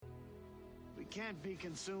can't be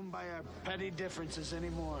consumed by our petty differences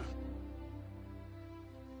anymore.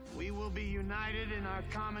 We will be united in our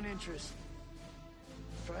common interest.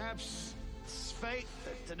 Perhaps it's fate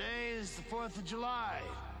that today is the 4th of July,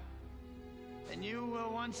 and you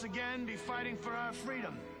will once again be fighting for our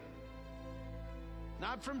freedom.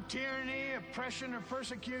 Not from tyranny, oppression, or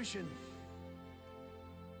persecution,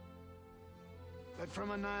 but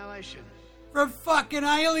from annihilation. From fucking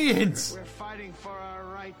aliens! We're fighting for our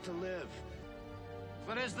right to live.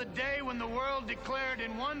 But as the day when the world declared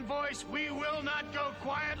in one voice, we will not go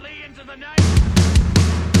quietly into the night.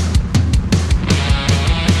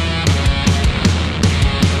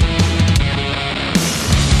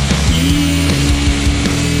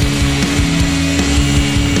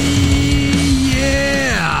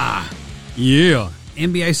 Yeah.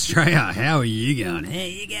 NBA Australia, how are you going? How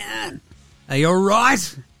you going? Are you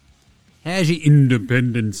alright? How's your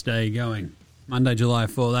Independence Day going? Monday, July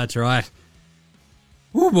 4, that's right.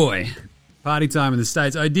 Oh boy, party time in the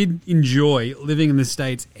States. I did enjoy living in the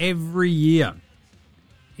States every year.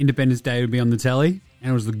 Independence Day would be on the telly,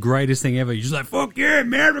 and it was the greatest thing ever. You're just like, fuck yeah,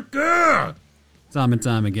 America! Time and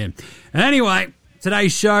time again. Anyway,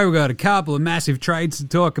 today's show, we've got a couple of massive trades to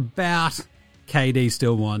talk about. KD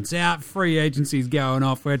still wants out. Free agency's going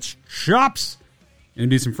off, which shops. Going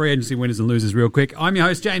to do some free agency winners and losers real quick. I'm your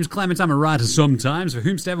host, James Clements. I'm a writer sometimes. For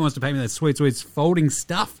whomsoever wants to pay me that sweet, sweet folding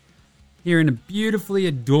stuff. Here in a beautifully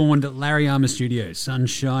adorned Larry Armour studio. Sun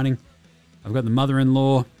shining. I've got the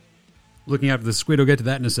mother-in-law looking after the squid. I'll get to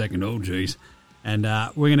that in a second. Oh, jeez. And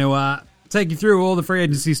we're going to take you through all the free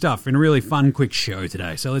agency stuff in a really fun, quick show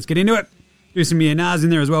today. So let's get into it. Do some Nars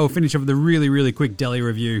in there as well. We'll finish off with a really, really quick deli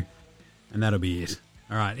review. And that'll be it.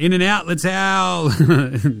 All right, in and out, let's howl.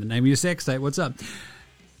 The name of your sex tape, what's up?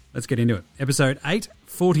 Let's get into it. Episode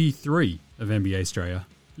 843 of NBA Australia.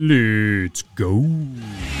 Let's go.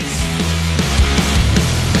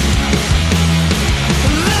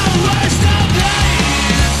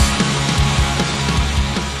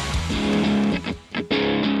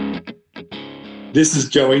 This is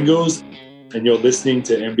Joe Ingles, and you're listening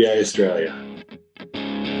to NBA Australia.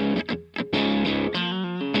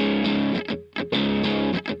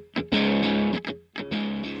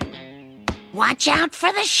 Watch out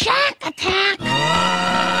for the Shaq attack.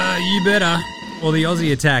 You better. Or the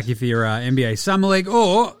Aussie attack if you're NBA Summer League,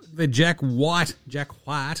 or the Jack White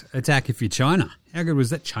attack if you're China. How good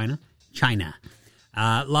was that, China?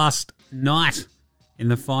 Last night in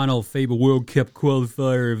the final FIBA World Cup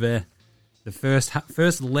qualifier of the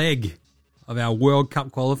first leg of our World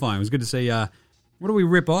Cup qualifying. It was good to see, what do we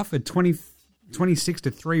rip off? A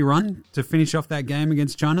 26-3 run to finish off that game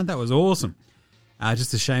against China. That was awesome.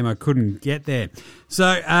 Just a shame I couldn't get there.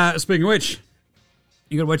 So, speaking of which,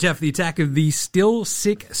 you got to watch out for the attack of the still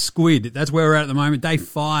sick squid. That's where we're at the moment. Day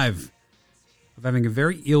 5 of having a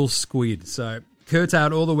very ill squid. So,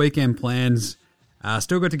 curtailed all the weekend plans.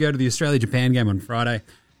 Still got to go to the Australia-Japan game on Friday.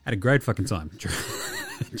 Had a great fucking time.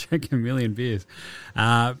 Drank a million beers.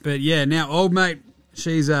 But yeah, now old mate,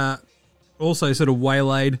 she's also sort of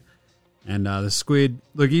waylaid. And the squid,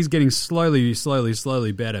 look, he's getting slowly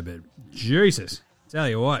better. But Jesus, tell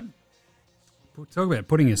you what. Talk about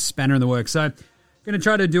putting a spanner in the works. So, I'm going to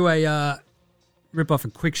try to do rip off a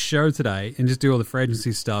quick show today and just do all the free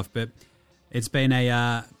agency stuff. But it's been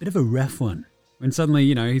a bit of a rough one. When suddenly,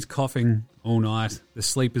 he's coughing all night. The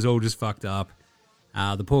sleep is all just fucked up.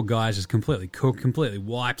 The poor guy's just completely cooked, completely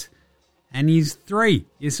wiped. And he's 3.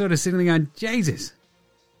 You're sort of sitting there going, Jesus.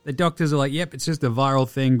 The doctors are like, yep, it's just a viral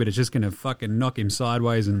thing, but it's just going to fucking knock him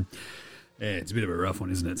sideways. And yeah, it's a bit of a rough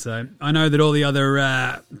one, isn't it? So I know that all the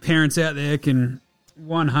other parents out there can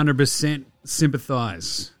 100%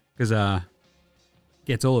 sympathise. Because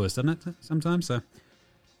gets all of us, doesn't it, sometimes? So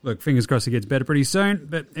look, fingers crossed it gets better pretty soon.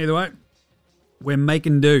 But either way, we're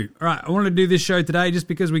making do. All right, I wanted to do this show today just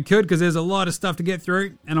because we could, because there's a lot of stuff to get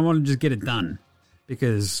through, and I want to just get it done.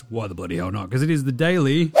 Because why the bloody hell not? Because it is the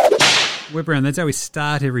daily whip around. That's how we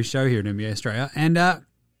start every show here at NBA Australia. And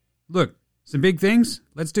look, some big things.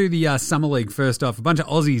 Let's do the Summer League first off. A bunch of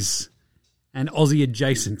Aussies and Aussie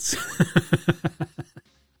adjacents.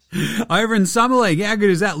 Over in Summer League, how good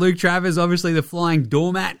is that? Luke Travers, obviously the flying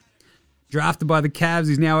doormat. Drafted by the Cavs.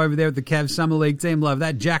 He's now over there with the Cavs Summer League team. Love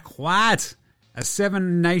that. Jack White, a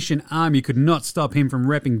 7-nation army, could not stop him from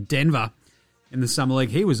repping Denver in the Summer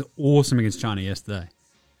League. He was awesome against China yesterday.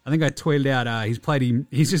 I think I tweeted out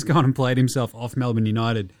he's just gone and played himself off Melbourne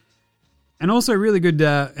United. And also really good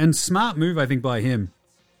and smart move, I think, by him.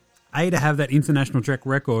 To have that international track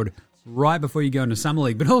record right before you go into Summer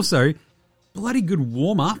League, but also bloody good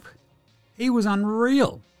warm-up. He was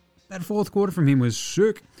unreal. That fourth quarter from him was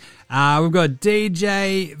sick. We've got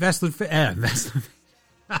DJ Vasiljevic.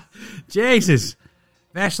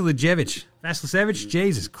 Vasiljevic.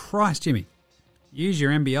 Jesus Christ, Jimmy. Use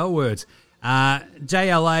your NBL words.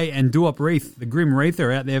 JLA and Duop Reith, the Grim Reith,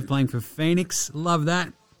 are out there playing for Phoenix. Love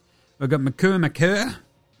that. We've got McCurr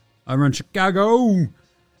over in Chicago. We've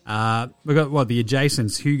got, the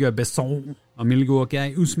adjacents, Hugo Besson on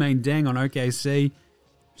Milwaukee, Ousmane Deng on OKC,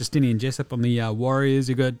 Justinian Jessup on the Warriors.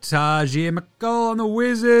 You've got Tajir McCall on the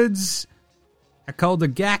Wizards, Akolda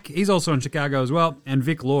Gak, he's also in Chicago as well, and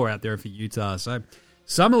Vic Law out there for Utah. So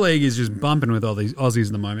Summer League is just bumping with all these Aussies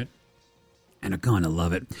at the moment, and I kind of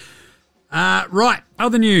love it. Right,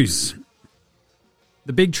 other news.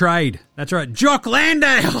 The big trade. That's right, Jock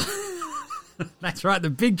Landale. That's right, the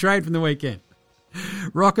big trade from the weekend.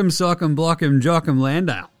 Rock'em, sock'em, block'em, jock'em,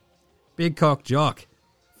 Landale. Big cock Jock.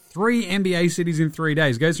 3 NBA cities in 3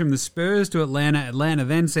 days. Goes from the Spurs to Atlanta. Atlanta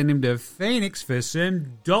then send him to Phoenix for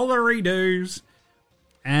some dollary dues.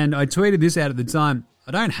 And I tweeted this out at the time.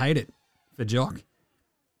 I don't hate it for Jock.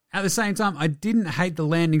 At the same time, I didn't hate the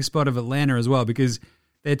landing spot of Atlanta as well, because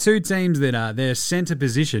they're two teams that their center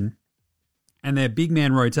position and their big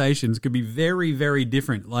man rotations could be very, very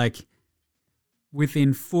different. Like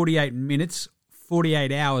within 48 minutes,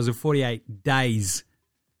 48 hours, or 48 days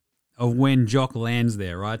of when Jock lands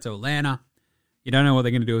there, right? So Atlanta, you don't know what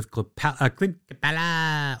they're going to do with Clint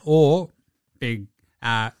Capella or big,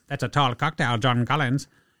 that's a tall cocktail, John Collins.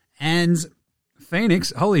 And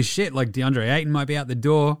Phoenix, holy shit, like DeAndre Ayton might be out the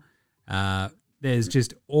door. There's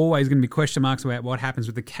just always going to be question marks about what happens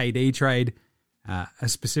with the KD trade, a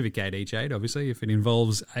specific KD trade, obviously, if it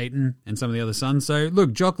involves Ayton and some of the other Suns. So,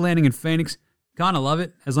 look, Jock landing in Phoenix, kind of love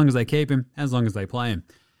it, as long as they keep him, as long as they play him.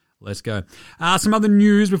 Let's go. Some other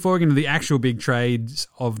news before we get into the actual big trades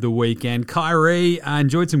of the weekend. Kyrie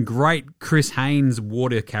enjoyed some great Chris Haynes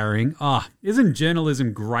water carrying. Isn't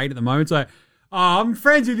journalism great at the moment? It's like, I'm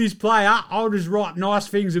friends with this player, I'll just write nice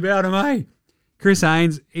things about him, eh? Chris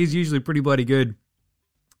Haynes, he's usually pretty bloody good.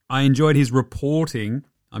 I enjoyed his reporting,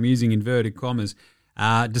 I'm using inverted commas,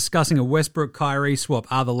 discussing a Westbrook-Kyrie swap,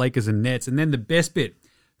 the Lakers and Nets. And then the best bit,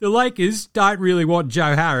 the Lakers don't really want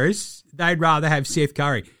Joe Harris, they'd rather have Seth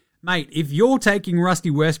Curry. Mate, if you're taking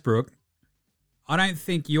Rusty Westbrook, I don't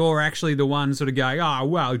think you're actually the one sort of going,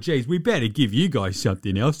 well, geez, we better give you guys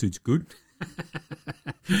something else that's good.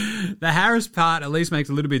 The Harris part at least makes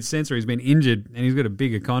a little bit of sense, where he's been injured and he's got a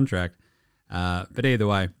bigger contract. But either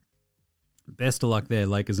way, best of luck there,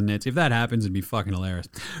 Lakers and Nets. If that happens, it'd be fucking hilarious.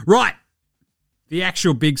 Right, the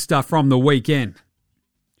actual big stuff from the weekend.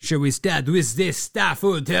 Shall we start with this stuff?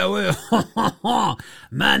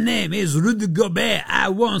 My name is Rudy Gobert. I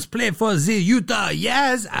once played for the Utah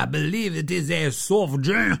Jazz. I believe it is a soft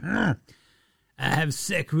drink. I have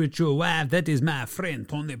sex with your wife. That is my friend,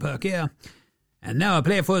 Tony Parker. And now I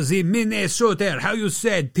play for the Minnesota, how you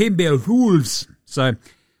said, Timberwolves. So,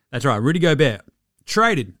 that's right, Rudy Gobert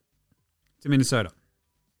traded to Minnesota.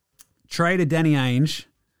 Traded Danny Ainge,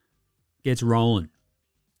 gets rolling.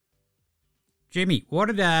 Jimmy, what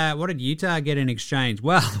did Utah get in exchange?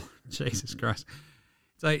 Well, Jesus Christ.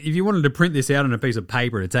 So if you wanted to print this out on a piece of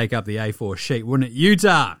paper to take up the A4 sheet, wouldn't it?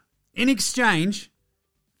 Utah, in exchange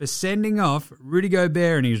for sending off Rudy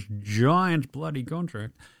Gobert and his giant bloody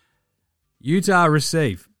contract, Utah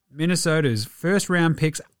receive Minnesota's first-round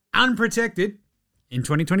picks unprotected in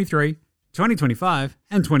 2023, 2025,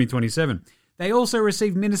 and 2027. They also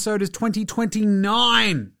received Minnesota's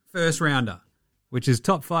 2029 first-rounder, which is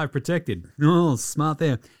top 5 protected. Oh, smart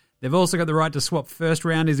there. They've also got the right to swap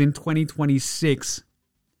first-rounders in 2026.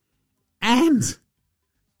 And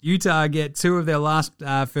Utah get 2 of their last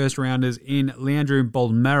first-rounders in Leandro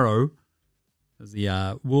Bolmaro, as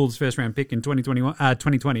the Wolves' first-round pick in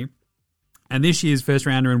 2020, and this year's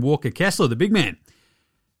first-rounder in Walker Kessler, the big man.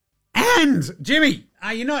 And, Jimmy,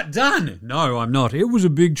 are you not done? No, I'm not. It was a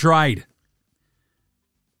big trade.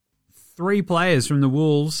 3 players from the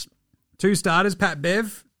Wolves, 2 starters, Pat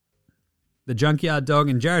Bev, the Junkyard Dog,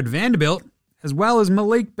 and Jared Vanderbilt, as well as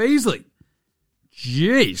Malik Beasley.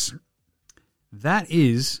 Jeez. That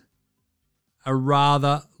is a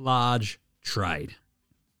rather large trade.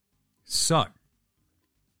 So,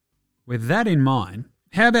 with that in mind,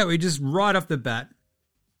 how about we just right off the bat,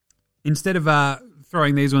 instead of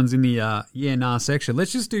throwing these ones in the yeah-nah section,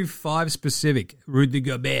 let's just do 5 specific Rudy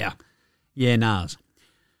Gobert yeah-nahs.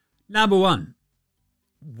 Number 1.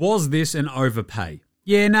 Was this an overpay?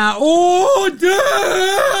 Yeah, nah. Oh,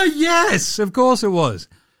 duh! Yes, of course it was.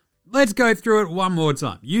 Let's go through it one more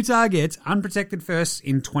time. Utah gets unprotected firsts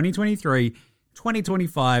in 2023,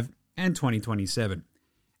 2025, and 2027,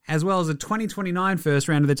 as well as a 2029 first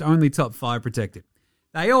rounder that's only top 5 protected.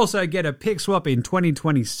 they also get a pick swap in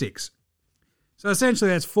 2026. So essentially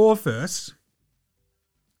that's 4 firsts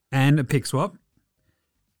and a pick swap.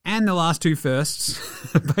 And the last 2 firsts,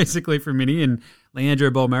 basically from Mini and Leandro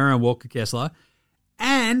Bolmero and Walker Kessler.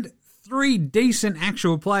 And 3 decent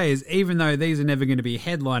actual players, even though these are never going to be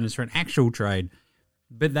headliners for an actual trade.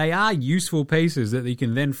 But they are useful pieces that you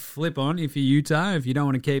can then flip on if you're Utah, if you don't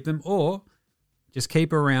want to keep them, or just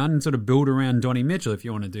keep around and sort of build around Donnie Mitchell if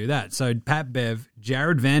you want to do that. So Pat Bev,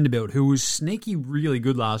 Jared Vanderbilt, who was sneaky really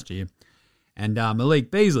good last year, and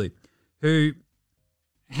Malik Beasley, who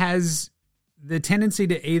has the tendency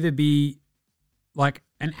to either be like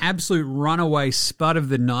an absolute runaway spud of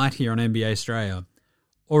the night here on NBA Australia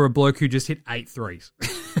or a bloke who just hit 8 threes.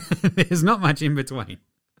 There's not much in between.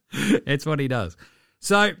 It's what he does.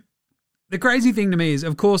 So the crazy thing to me is,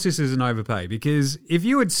 of course, this is an overpay, because if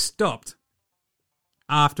you had stopped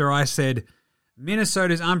after I said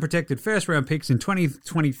Minnesota's unprotected first-round picks in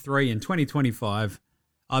 2023 and 2025,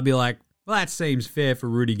 I'd be like, well, that seems fair for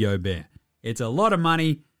Rudy Gobert. It's a lot of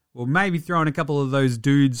money. We'll maybe throw in a couple of those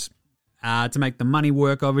dudes to make the money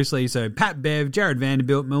work, obviously. So Pat Bev, Jared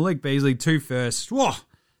Vanderbilt, Malik Beasley, 2 firsts. Whoa,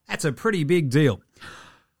 that's a pretty big deal.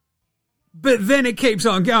 But then it keeps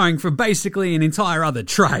on going for basically an entire other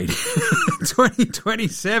trade.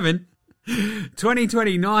 2027,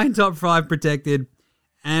 2029 top 5 protected,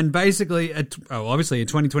 and basically, obviously a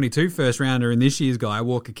 2022 first rounder in this year's guy,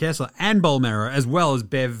 Walker Kessler, and Bolmero, as well as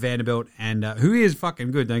Bev Vanderbilt, and who is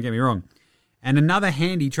fucking good, don't get me wrong. And another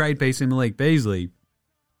handy trade piece in Malik Beasley.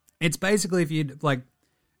 It's basically if you'd like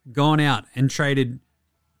gone out and traded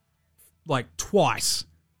like twice,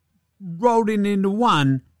 rolled it into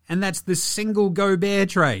one, and that's the single Gobert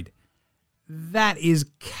trade. That is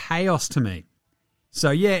chaos to me.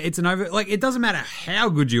 So yeah, it's an it doesn't matter how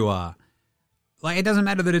good you are. Like, it doesn't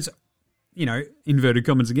matter that it's, inverted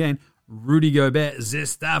commas again, Rudy Gobert, the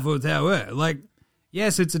star of Tower. Like,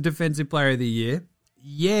 yes, it's a defensive player of the year.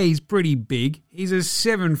 Yeah, he's pretty big. He's a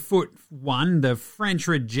 7'1", the French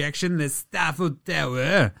rejection, the Stafford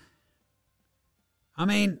Tower. I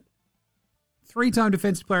mean, 3-time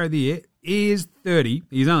defensive player of the year. He is 30.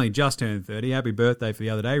 He's only just turned 30. Happy birthday for the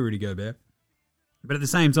other day, Rudy Gobert. But at the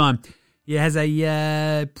same time, he has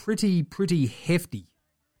a pretty hefty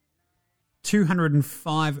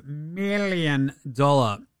 $205 million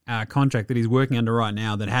contract that he's working under right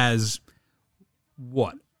now that has,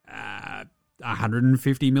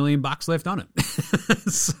 $150 million left on it.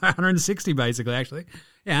 So 160 basically, actually.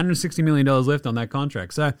 Yeah, $160 million left on that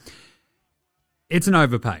contract. So it's an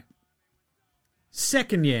overpay.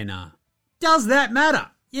 Second year, nah. Does that matter?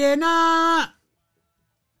 Yeah, nah.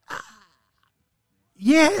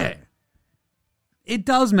 Yeah. It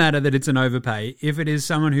does matter that it's an overpay if it is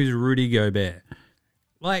someone who's Rudy Gobert.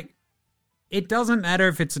 Like, it doesn't matter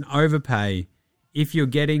if it's an overpay if you're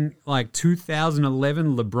getting,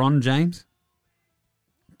 2011 LeBron James,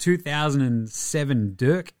 2007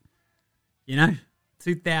 Dirk,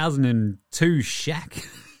 2002 Shaq.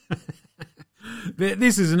 But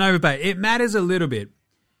this is an overpay. It matters a little bit.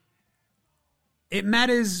 It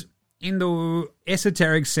matters in the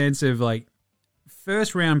esoteric sense of,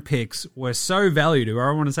 first round picks were so valued, or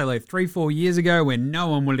I want to say 3-4 years ago when no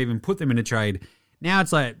one would even put them in a trade. Now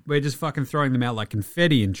it's we're just fucking throwing them out like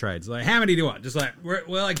confetti in trades. How many do you want? Just we're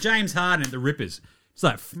like James Harden at the Rippers.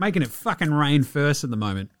 It's making it fucking rain first at the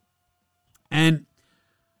moment. And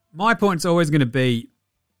my point's always going to be,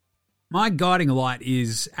 my guiding light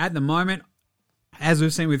is, at the moment, as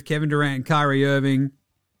we've seen with Kevin Durant and Kyrie Irving,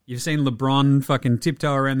 you've seen LeBron fucking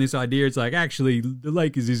tiptoe around this idea. It's actually, the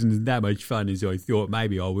Lakers isn't that much fun as I thought.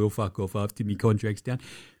 Maybe I will fuck off after my contract's done.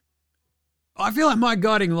 I feel like my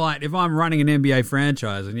guiding light, if I'm running an NBA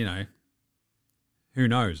franchise, and, who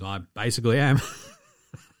knows, I basically am.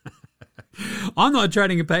 I'm not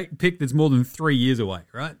trading a pick that's more than 3 years away,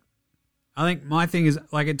 right? I think my thing is,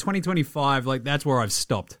 at 2025, that's where I've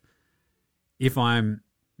stopped if I'm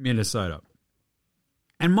Minnesota.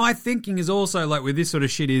 And my thinking is also, with this sort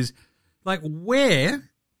of shit is,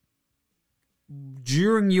 where,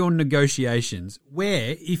 during your negotiations,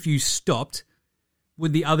 where, if you stopped,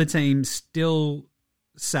 would the other team still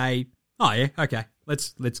say, oh, yeah, okay,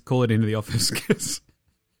 let's call it into the office? Because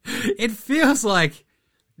it feels like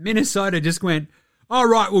Minnesota just went, all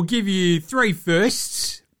right, we'll give you 3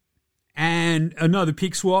 firsts and another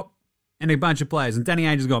pick swap and a bunch of players. And Danny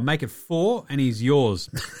Ainge's got, make it 4 and he's yours.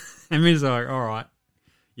 And Minnesota's all right.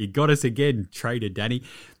 You got us again, trader Danny.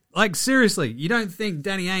 Seriously, you don't think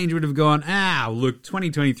Danny Ainge would have gone, look,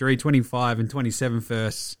 2023, 25, and 27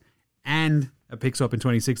 firsts, and a pick swap in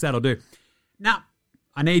 26, that'll do. Now,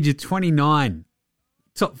 I need you 29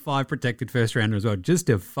 top 5 protected first rounder as well, just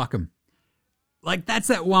to fuck them. Like, that's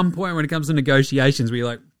that one point when it comes to negotiations where you're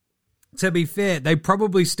like, to be fair, they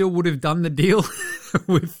probably still would have done the deal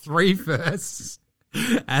with 3 firsts,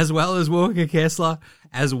 as well as Walker Kessler,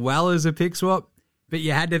 as well as a pick swap. But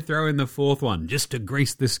you had to throw in the 4th one just to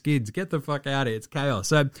grease the skids. Get the fuck out of here. It's chaos.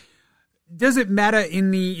 So does it matter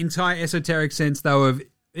in the entire esoteric sense, though, of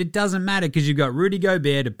it doesn't matter because you've got Rudy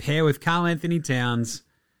Gobert to pair with Karl Anthony Towns,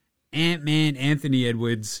 Ant-Man, Anthony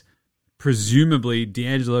Edwards, presumably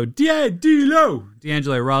D'Angelo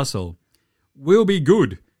Russell will be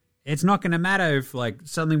good. It's not going to matter if, like,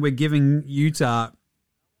 suddenly we're giving Utah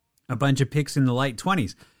a bunch of picks in the late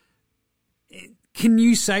 20s. Can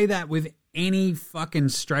you say that with any fucking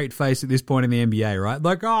straight face at this point in the NBA, right?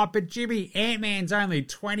 Like, oh, but Jimmy, Ant-Man's only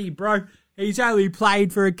 20, bro. He's only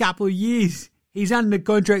played for a couple of years. He's under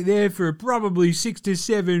contract there for probably 6 to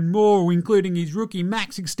 7 more, including his rookie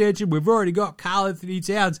max extension. We've already got Karl Anthony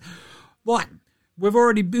Towns. Like, we've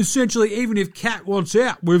already essentially, even if Cat wants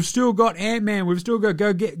out, we've still got Ant-Man. We've still got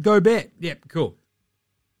Gobert. Yep, cool.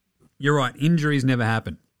 You're right. Injuries never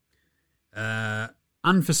happen.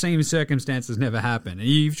 Unforeseen circumstances never happen. And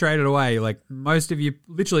you've traded away like most of you,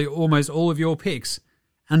 literally almost all of your picks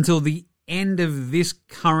until the end of this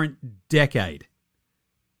current decade.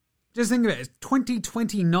 Just think about it. It's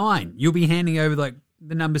 2029. You'll be handing over like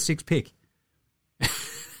the number 6 pick.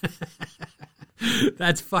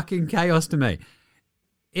 That's fucking chaos to me.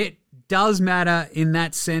 It does matter in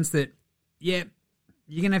that sense that, yeah,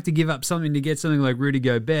 you're going to have to give up something to get something like Rudy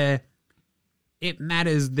Gobert. It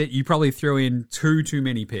matters that you probably throw in too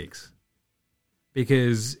many picks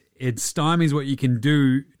because it stymies what you can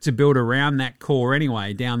do to build around that core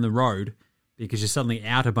anyway down the road because you're suddenly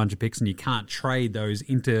out a bunch of picks and you can't trade those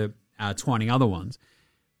into twining other ones.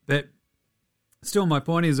 But still, my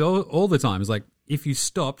point is all the time is like, if you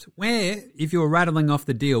stopped, if you were rattling off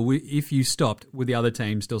the deal, if you stopped, would the other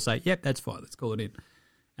team still say, yep, that's fine, let's call it in?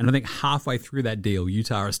 And I think halfway through that deal,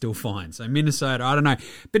 Utah are still fine. So Minnesota, I don't know.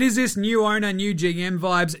 But is this new owner, new GM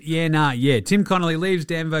vibes? Yeah. Tim Connolly leaves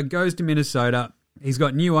Denver, goes to Minnesota. He's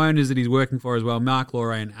got new owners that he's working for as well, Mark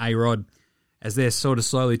Lore and A-Rod, as they're sort of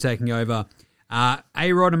slowly taking over.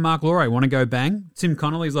 A-Rod and Mark Lore want to go bang. Tim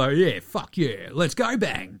Connolly's like, yeah, fuck yeah, let's go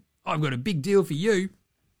bang. I've got a big deal for you.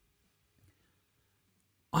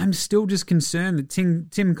 I'm still just concerned that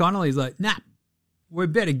Tim Connolly's like, nah, we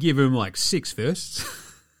better give him like 6 firsts.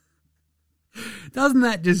 Doesn't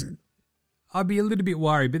that just... I'd be a little bit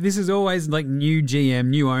worried, but this is always like new GM,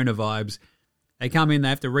 new owner vibes. They come in, they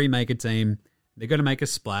have to remake a team. They've got to make a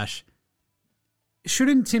splash.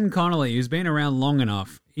 Shouldn't Tim Connolly, who's been around long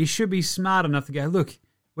enough, he should be smart enough to go, look,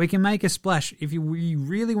 we can make a splash. If you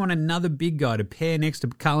really want another big guy to pair next to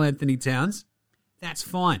Karl Anthony Towns, that's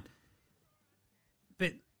fine.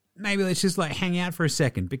 But maybe let's just like hang out for a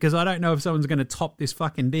second because I don't know if someone's going to top this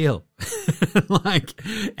fucking deal. Like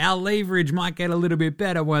our leverage might get a little bit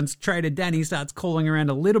better once Trader Danny starts calling around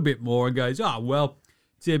a little bit more and goes, oh, well,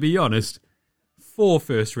 to be honest, 4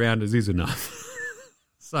 first rounders is enough.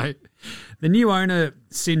 So the new owner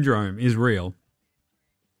syndrome is real.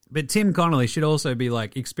 But Tim Connolly should also be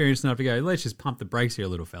like experienced enough to go, let's just pump the brakes here,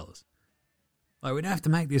 little fellas. Like we don't have to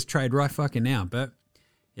make this trade right fucking now, but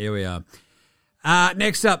here we are.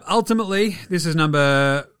 Next up, ultimately, this is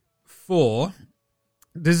number 4.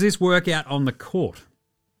 Does this work out on the court?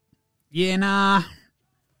 Yeah, nah.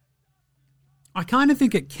 I kind of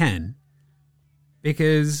think it can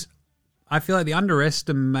because I feel like the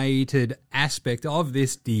underestimated aspect of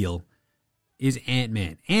this deal is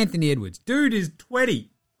Ant-Man. Anthony Edwards. Dude is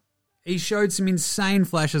 20. He showed some insane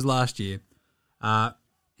flashes last year. And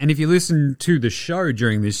if you listen to the show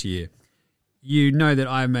during this year, you know that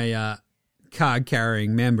I'm a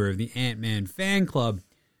card-carrying member of the Ant-Man fan club,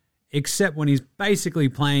 except when he's basically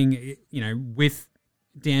playing, with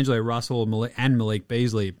D'Angelo Russell and Malik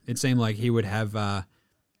Beasley. It seemed like he would have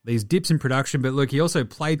these dips in production, but look, he also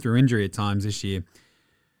played through injury at times this year.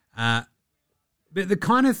 But the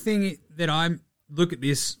kind of thing that I look at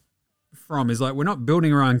this from is like we're not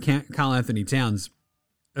building around Karl Anthony Towns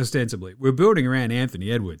ostensibly. We're building around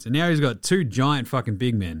Anthony Edwards, and now he's got 2 giant fucking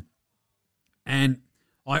big men. And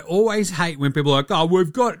I always hate when people are like, oh,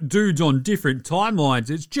 we've got dudes on different timelines.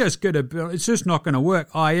 It's just not going to work.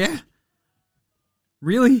 Oh, yeah?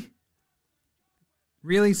 Really?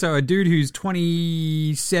 Really? So a dude who's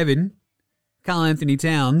 27, Karl Anthony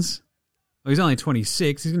Towns, well, he's only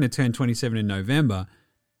 26. He's going to turn 27 in November.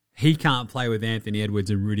 He can't play with Anthony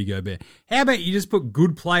Edwards and Rudy Gobert. How about you just put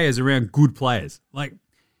good players around good players? Like,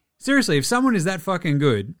 seriously, if someone is that fucking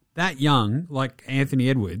good, that young, like Anthony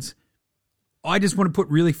Edwards, I just want to put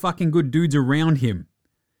really fucking good dudes around him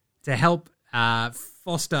to help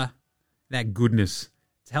foster that goodness,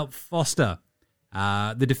 to help foster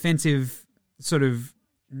The defensive sort of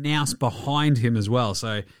nous behind him as well.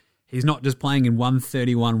 So he's not just playing in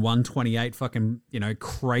 131, 128 fucking,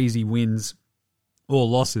 crazy wins or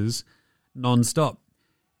losses non-stop.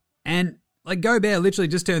 And like Gobert literally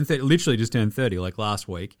just turned 30 like last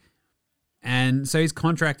week. And so he's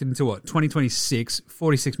contracted into 2026,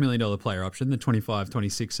 $46 million player option, the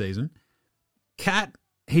 25-26 season. Cat,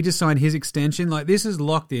 he just signed his extension. Like, this is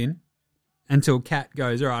locked in until Cat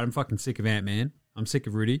goes, all right, I'm fucking sick of Ant-Man. I'm sick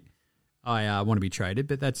of Rudy. I want to be traded,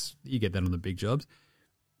 but you get that on the big jobs.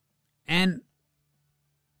 And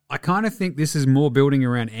I kind of think this is more building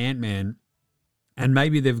around Ant-Man, and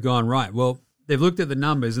maybe they've gone, right, well, they've looked at the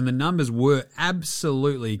numbers, and the numbers were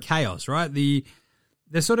absolutely chaos, right? The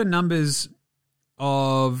sort of numbers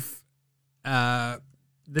of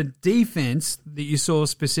the defense that you saw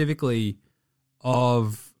specifically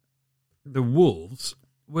of the Wolves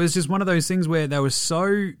was just one of those things where they were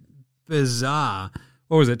so bizarre.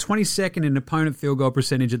 What was it? 22nd in opponent field goal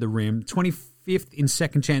percentage at the rim, 25th in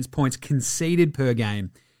second chance points conceded per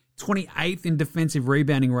game, 28th in defensive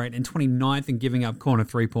rebounding rate, and 29th in giving up corner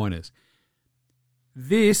three-pointers.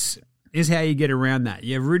 This is how you get around that.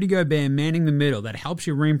 You have Rudy Gobert manning the middle. That helps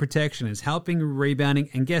your rim protection. It's helping rebounding.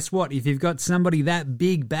 And guess what? If you've got somebody that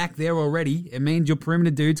big back there already, it means your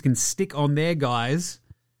perimeter dudes can stick on their guys.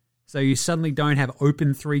 So you suddenly don't have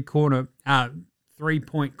open three-point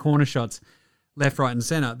corner shots left, right, and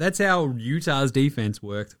center. That's how Utah's defense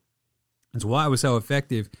worked. That's why it was so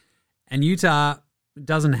effective. And Utah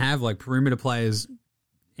doesn't have like perimeter players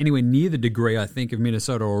anywhere near the degree, I think, of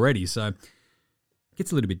Minnesota already. So it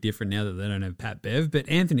gets a little bit different now that they don't have Pat Bev. But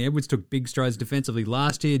Anthony Edwards took big strides defensively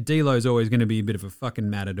last year. D'Lo's always going to be a bit of a fucking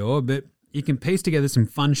matador, but you can piece together some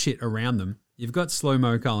fun shit around them. You've got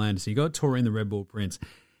Slow-Mo Kyle Anderson. You've got Taurine the Red Bull Prince.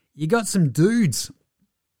 You got some dudes.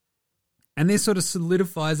 And this sort of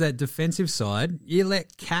solidifies that defensive side. You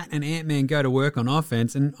let Cat and Ant-Man go to work on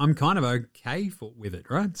offense, and I'm kind of okay with it,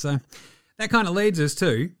 right? So that kind of leads us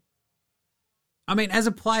to, I mean, as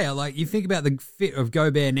a player, like you think about the fit of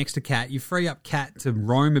Gobert next to Cat, you free up Cat to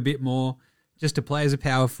roam a bit more, just to play as a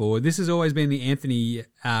power forward. This has always been the Anthony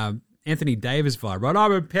Davis vibe, right?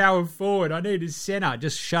 I'm a power forward. I need a center.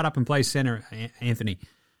 Just shut up and play center, Anthony.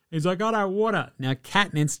 He's like, I don't want to. Now,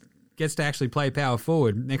 Cat gets to actually play power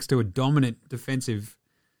forward next to a dominant defensive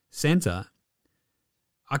center.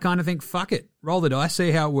 I kind of think, fuck it. Roll the dice,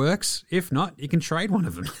 see how it works. If not, you can trade one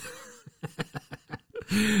of them.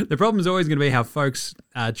 The problem is always going to be how folks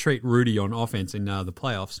treat Rudy on offense in the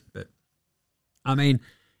playoffs. But, I mean,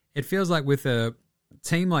 it feels like with a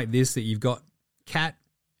team like this that you've got Cat,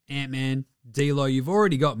 Ant-Man, D'Lo, you've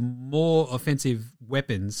already got more offensive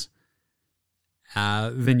weapons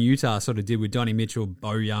than Utah sort of did with Donnie Mitchell,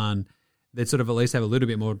 Bojan, that sort of at least have a little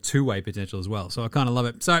bit more two-way potential as well. So I kind of love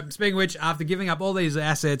it. So speaking of which, after giving up all these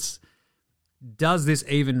assets, does this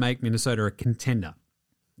even make Minnesota a contender?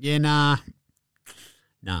 Yeah, nah.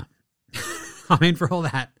 I mean, for all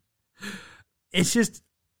that, it's just,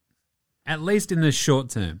 at least in the short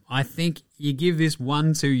term, I think you give this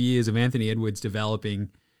 1-2 years of Anthony Edwards developing,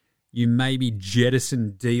 you maybe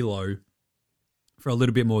jettison D'Lo for a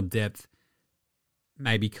little bit more depth.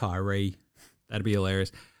 Maybe Kyrie. That'd be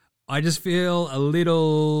hilarious. I just feel a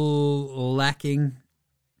little lacking.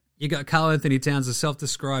 You got Karl Anthony Towns, the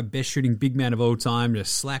self-described best shooting big man of all time,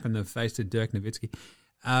 just slapping the face to Dirk Nowitzki.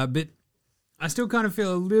 But I still kind of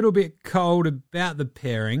feel a little bit cold about the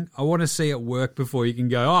pairing. I want to see it work before you can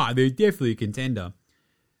go, they're definitely a contender.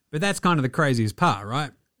 But that's kind of the craziest part,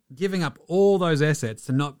 right? Giving up all those assets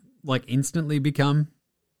to not like instantly become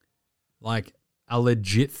like a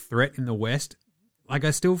legit threat in the West. Like,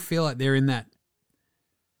 I still feel like they're in that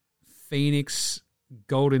Phoenix,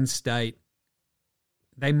 Golden State.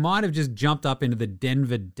 They might have just jumped up into the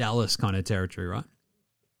Denver, Dallas kind of territory, right?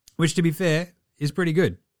 Which, to be fair, is pretty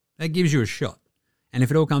good. That gives you a shot. And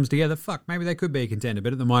if it all comes together, maybe they could be a contender.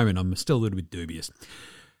 But at the moment, I'm still a little bit dubious.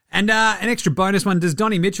 And an extra bonus one, does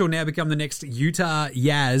Donnie Mitchell now become the next Utah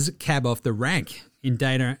Jazz cab off the rank in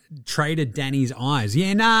Trader Danny's eyes?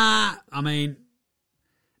 Yeah, nah. I mean,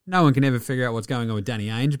 no one can ever figure out what's going on with Danny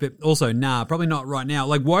Ainge, but also, probably not right now.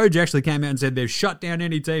 Like, Woj actually came out and said they've shut down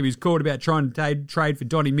any team who's called about trying to trade for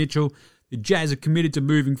Donnie Mitchell. The Jazz are committed to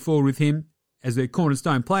moving forward with him as their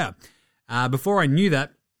cornerstone player. Before I knew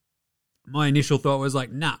that, my initial thought was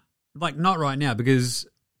like, nah, like not right now, because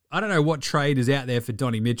I don't know what trade is out there for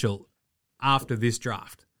Donnie Mitchell after this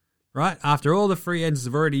draft, right? After all the free agents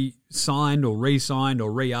have already signed or re-signed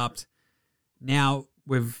or re-upped, now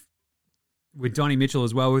with Donnie Mitchell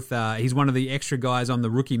as well, he's one of the extra guys on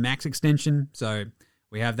the rookie max extension, so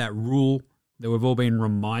we have that rule that we've all been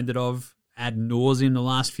reminded of ad nauseum the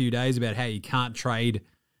last few days about how you can't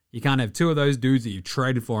have two of those dudes that you've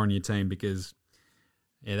traded for on your team because,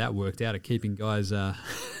 yeah, that worked out at keeping guys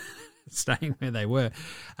staying where they were.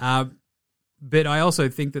 But I also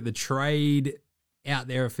think that the trade out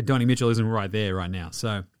there for Donnie Mitchell isn't right there right now.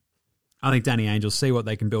 So I think Danny Ainge will see what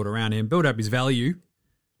they can build around him, build up his value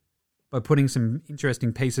by putting some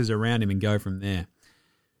interesting pieces around him and go from there.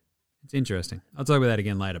 It's interesting. I'll talk about that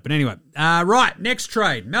again later. But anyway, right, next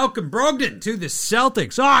trade. Malcolm Brogdon to the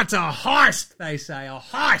Celtics. Oh, it's a heist, they say. A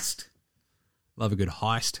heist. Love a good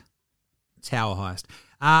heist. Tower heist.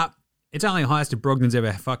 It's only a heist if Brogdon's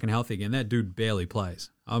ever fucking healthy again. That dude barely plays.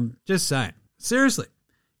 I'm just saying. Seriously.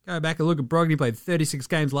 Go back and look at Brogdon. He played 36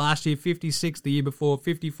 games last year, 56 the year before,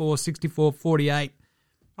 54, 64, 48.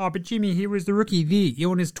 Oh, but Jimmy, he was the rookie of the year. He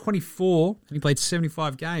on his 24, and he played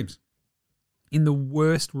 75 games in the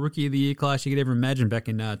worst rookie of the year class you could ever imagine back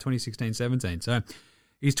in 2016-17. So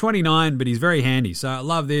he's 29, but he's very handy. So I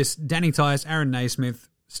love this. Danny Tice, Aaron Naismith,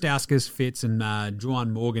 Stauskas, Fitz, and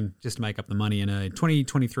Juwan Morgan just to make up the money in a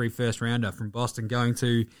 2023 first rounder from Boston going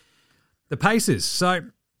to the Pacers. So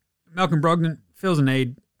Malcolm Brogdon fills a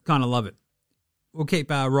need. Kind of love it. We'll keep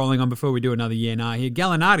rolling on before we do another yeah nah here.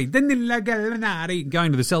 Gallinari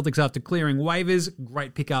going to the Celtics after clearing waivers.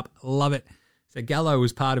 Great pickup. Love it. So Gallo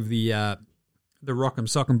was part of the Rock'em,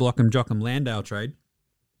 Sock'em, Block'em, Jock'em, Landale trade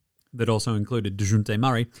that also included DeJounte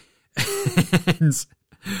Murray.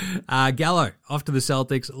 And Gallo off to the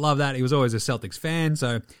Celtics. Love that. He was always a Celtics fan.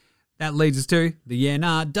 So that leads us to the yeah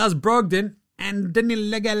nah. Does Brogdon and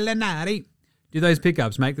Danilo Gallinari, do those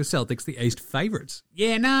pickups make the Celtics the East favourites?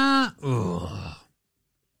 Yeah nah. Ugh.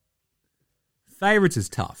 Favourites is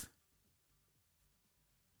tough.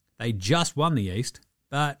 They just won the East.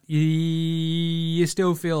 But you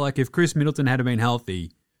still feel like if Chris Middleton had been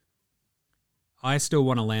healthy, I still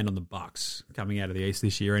want to land on the Bucks coming out of the East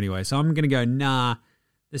this year anyway. So I'm going to go, nah,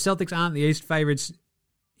 the Celtics aren't the East favourites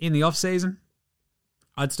in the offseason.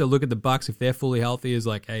 I'd still look at the Bucks if they're fully healthy as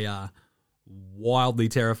like a wildly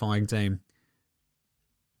terrifying team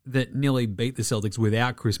that nearly beat the Celtics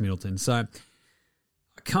without Chris Middleton. So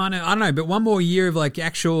I don't know, but one more year of like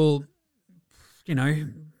actual,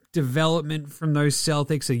 development from those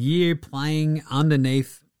Celtics, a year playing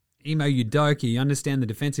underneath Imo Udoka. You understand the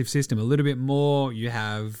defensive system a little bit more. You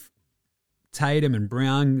have Tatum and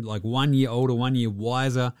Brown like 1 year older, 1 year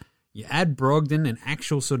wiser. You add Brogdon, an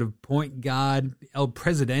actual sort of point guard, El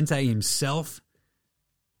Presidente himself,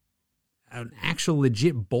 an actual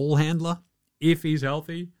legit ball handler if he's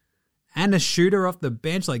healthy, and a shooter off the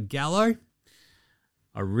bench like Gallo.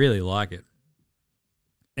 I really like it.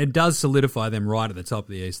 It does solidify them right at the top of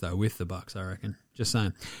the East, though, with the Bucks, I reckon. Just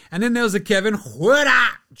saying. And then there was a Kevin Huerter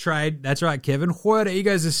trade. That's right, Kevin Huerter. He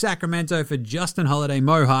goes to Sacramento for Justin Holiday,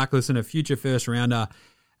 Mo Harkless, and a future first-rounder.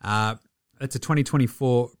 That's a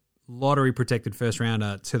 2024 lottery-protected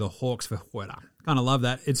first-rounder to the Hawks for Huerter. Kind of love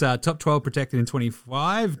that. It's top 12 protected in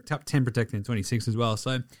 25, top 10 protected in 26 as well.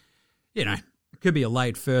 So, it could be a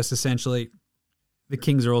late first, essentially. The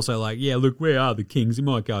Kings are also like, yeah, look, where are the Kings? It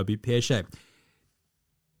might go a bit pear-shaped.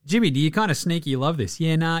 Jimmy, do you kind of sneaky love this?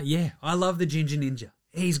 Yeah, nah, yeah. I love the Ginger Ninja.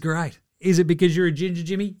 He's great. Is it because you're a ginger,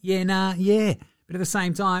 Jimmy? Yeah, nah, yeah. But at the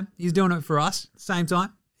same time, he's doing it for us. At the same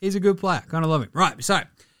time, he's a good player. Kind of love him. Right, so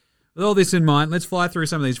with all this in mind, let's fly through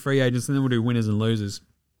some of these free agents and then we'll do winners and losers.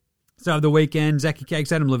 So over the weekend, Zachy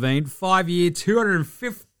Cakes, Adam Levine, 5-year,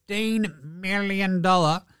 $215 million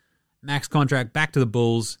max contract back to the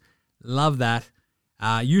Bulls. Love that.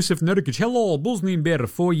 Yusuf Nurkic, hello, Bulls need better.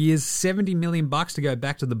 4 years, $70 million to go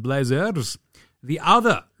back to the Blazers. The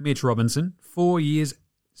other Mitch Robinson, 4 years,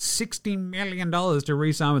 $60 million to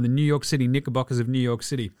re-sign with the New York City Knickerbockers of New York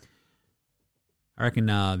City. I reckon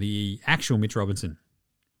the actual Mitch Robinson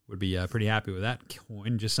would be pretty happy with that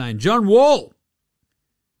coin. Just saying. John Wall.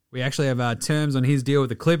 We actually have terms on his deal with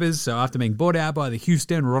the Clippers. So after being bought out by the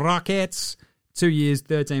Houston Rockets, 2 years,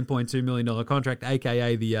 $13.2 million contract,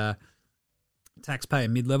 a.k.a. the taxpayer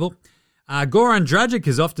mid-level. Goran Dragic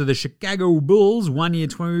is off to the Chicago Bulls, 1 year,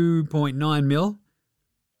 $2.9 million.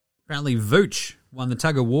 Apparently Vooch won the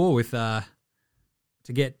tug of war with to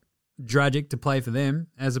get Dragic to play for them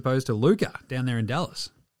as opposed to Luka down there in Dallas.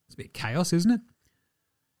 It's a bit chaos, isn't it?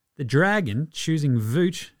 The Dragon choosing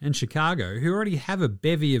Vooch and Chicago, who already have a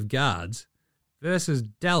bevy of guards, versus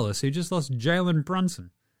Dallas, who just lost Jalen Brunson.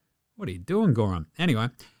 What are you doing, Goran? Anyway,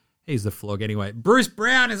 he's the flog anyway. Bruce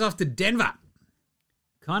Brown is off to Denver.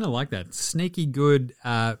 Kind of like that. Sneaky good,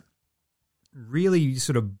 really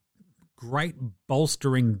sort of great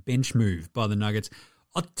bolstering bench move by the Nuggets.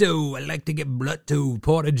 Otto, I like to get blood to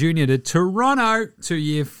Porter Jr. to Toronto. 2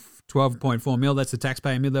 year, $12.4 million. That's the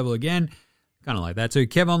taxpayer mid-level again. Kind of like that too.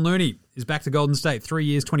 Kevon Looney is back to Golden State. 3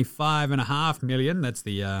 years, $25.5 million. That's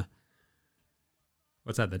the,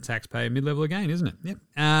 what's that? The taxpayer mid-level again, isn't it? Yep.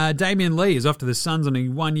 Damian Lee is off to the Suns on a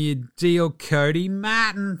 1-year deal. Cody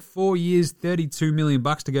Martin, 4 years, $32 million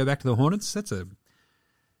to go back to the Hornets. That's a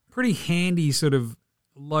pretty handy sort of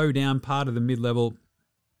low-down part of the mid-level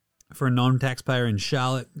for a non-taxpayer in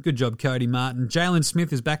Charlotte. Good job, Cody Martin. Jalen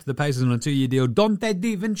Smith is back to the Pacers on a 2-year deal. Dante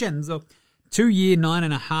DiVincenzo, 2-year,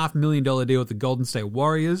 $9.5 million deal with the Golden State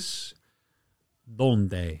Warriors. Donde?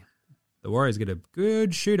 The Warriors get a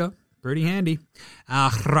good shooter. Pretty handy.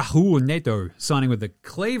 Raul Neto signing with the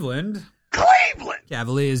Cleveland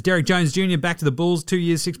Cavaliers. Derek Jones Jr. back to the Bulls. 2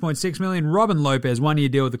 years, $6.6 million. Robin Lopez, 1-year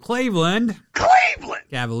deal with the Cleveland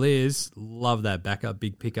Cavaliers. Love that backup,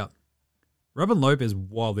 big pickup. Robin Lopez,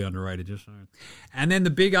 wildly underrated, just so. And then the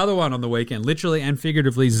big other one on the weekend, literally and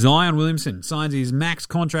figuratively, Zion Williamson signs his max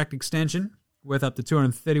contract extension worth up to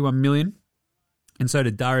 $231 million. And so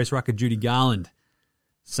did Darius Rucker, Judy Garland.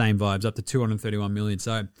 Same vibes, up to $231 million.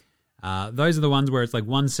 So those are the ones where it's like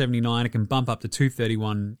 $179. It can bump up to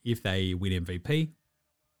 $231 if they win MVP,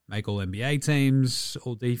 make all NBA teams,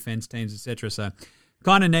 all defense teams, etc. So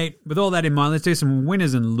kind of neat. With all that in mind, let's do some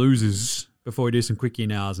winners and losers before we do some quick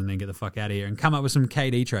emails and then get the fuck out of here and come up with some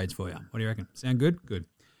KD trades for you. What do you reckon? Sound good? Good.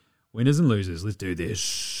 Winners and losers. Let's do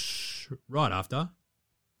this right after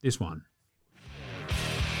this one.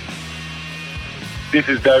 This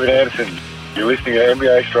is David Anderson. You're listening to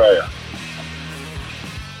NBA Australia.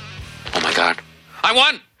 Oh my God. I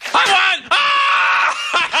won!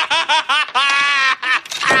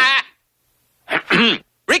 Ah!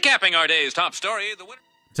 Recapping our day's top story, the winner.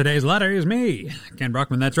 Today's ladder is me, Ken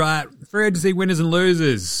Brockman. That's right. Free agency winners and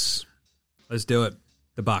losers. Let's do it.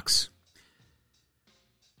 The Bucks.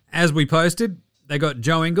 As we posted, they got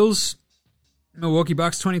Joe Ingles, Milwaukee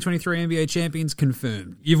Bucks 2023 NBA champions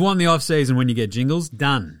confirmed. You've won the offseason when you get jingles.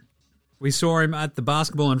 Done. We saw him at the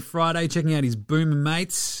basketball on Friday, checking out his boomer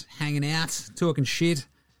mates, hanging out, talking shit.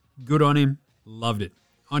 Good on him. Loved it.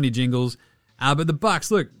 On your jingles. But the Bucks,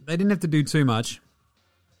 look, they didn't have to do too much.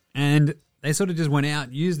 And they sort of just went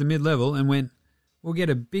out, used the mid-level, and went, we'll get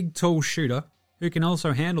a big, tall shooter who can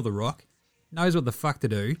also handle the rock, knows what the fuck to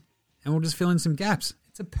do, and we'll just fill in some gaps.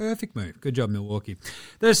 It's a perfect move. Good job, Milwaukee.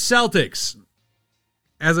 The Celtics.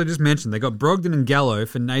 As I just mentioned, they got Brogdon and Gallo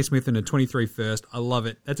for Naismith in a 23 first. I love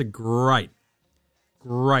it. That's a great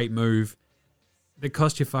move. That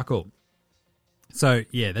cost you fuck all. So,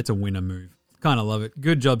 yeah, that's a winner move. Kind of love it.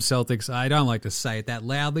 Good job, Celtics. I don't like to say it that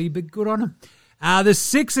loudly, but good on them. The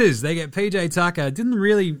Sixers, they get PJ Tucker. Didn't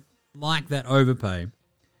really like that overpay.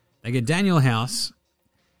 They get Daniel House.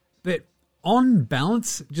 But on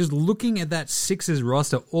balance, just looking at that Sixers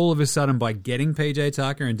roster all of a sudden by getting PJ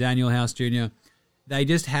Tucker and Daniel House Jr., they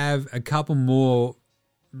just have a couple more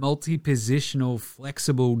multi-positional,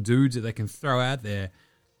 flexible dudes that they can throw out there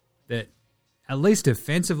that at least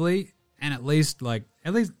defensively and at least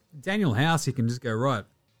Daniel House, he can just go, right,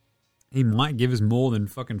 he might give us more than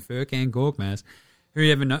fucking Furkan Korkmaz.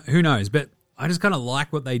 Who knows? But I just kind of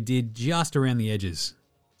like what they did just around the edges.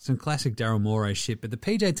 Some classic Daryl Morey shit. But the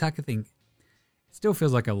PJ Tucker thing, it still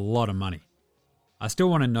feels like a lot of money. I still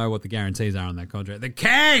want to know what the guarantees are on that contract. The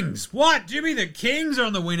Kings! What, Jimmy? The Kings are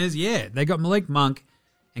on the winners? Yeah, they got Malik Monk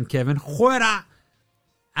and Kevin Huerter.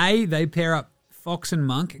 They pair up Fox and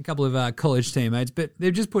Monk, a couple of college teammates, but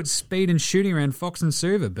they've just put speed and shooting around Fox and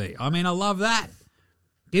Suva, B. I mean, I love that.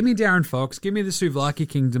 Give me Darren Fox. Give me the Souvlaki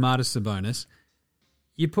King, Domantas Sabonis.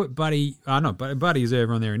 You put Buddy... Buddy's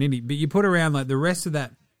over on there in Indy, but you put around like the rest of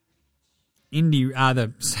that Indy...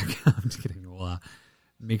 I'm just getting all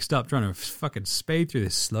mixed up, trying to fucking speed through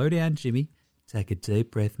this. Slow down, Jimmy. Take a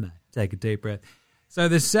deep breath, mate. Take a deep breath. So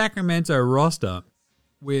the Sacramento roster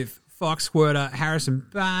with Fox, Huerter, Harrison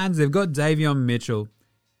Barnes, they've got Davion Mitchell.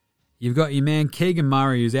 You've got your man Keegan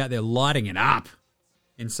Murray who's out there lighting it up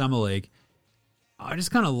in Summer League. I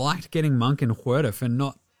just kind of liked getting Monk and Huerter for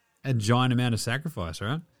not a giant amount of sacrifice,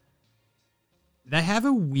 right? They have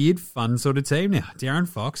a weird, fun sort of team now. Darren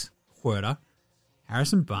Fox, Huerter,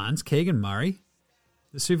 Harrison Barnes, Keegan Murray,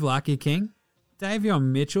 the Souvlaki King, Davion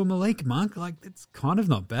Mitchell, Malik Monk. Like, it's kind of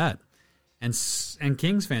not bad. And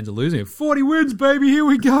Kings fans are losing it. 40 wins, baby, here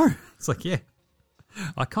we go. It's like, yeah,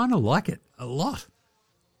 I kind of like it a lot.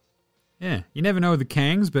 Yeah, you never know with the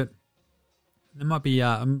Kangs, but there might be,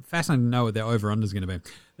 I'm fascinated to know what their over-under is going to be.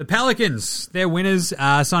 The Pelicans, they're winners,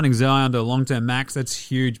 signing Zion to a long-term max. That's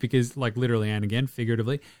huge because, like, literally and again,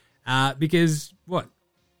 figuratively. Because,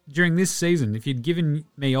 during this season, if you'd given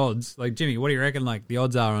me odds, like, Jimmy, what do you reckon, like, the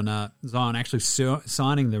odds are on Zion actually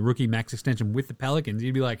signing the rookie max extension with the Pelicans?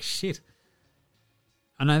 You'd be like, shit.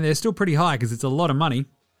 I know they're still pretty high because it's a lot of money.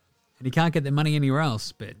 and he can't get the money anywhere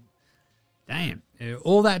else. But damn,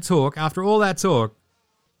 all that talk, after all that talk,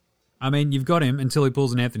 I mean, you've got him until he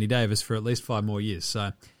pulls an Anthony Davis for at least 5 more years.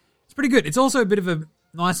 So it's pretty good. It's also a bit of a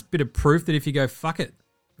nice bit of proof that if you go, fuck it,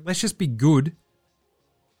 let's just be good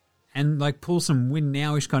and like pull some win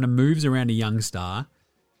nowish kind of moves around a young star,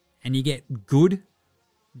 and you get good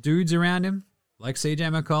dudes around him, like CJ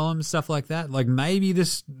McCollum, stuff like that. Like maybe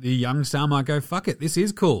the young star might go, fuck it, this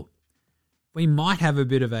is cool. We might have a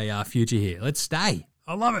bit of a future here. Let's stay.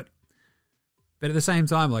 I love it. But at the same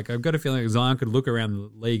time, like I've got a feeling like Zion could look around the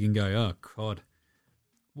league and go, oh, God,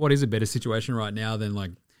 what is a better situation right now than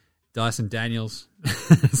like Dyson Daniels,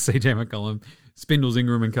 CJ McCollum, Spindles,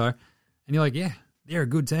 Ingram and co. And you're like, yeah, they're a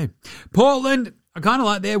good team. Portland, I kind of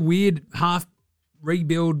like their weird half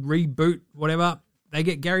rebuild, reboot, whatever. They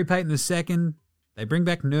get Gary Payton II. They bring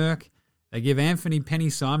back Nurk. They give Anthony Penny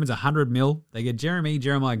Simons $100 million. They get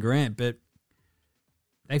Jeremiah Grant, but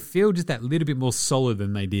they feel just that little bit more solid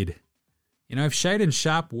than they did. You know, if Shaedon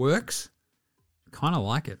Sharpe works, kind of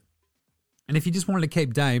like it. And if you just wanted to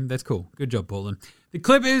keep Dame, that's cool. Good job, Portland. The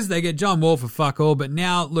Clippers, they get John Wall for fuck all, but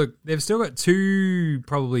now, look, they've still got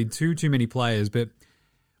probably too many players, but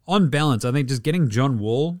on balance, I think just getting John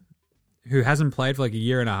Wall, who hasn't played for like a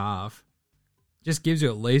year and a half, just gives you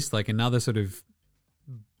at least like another sort of,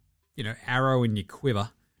 you know, arrow in your quiver.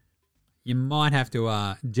 You might have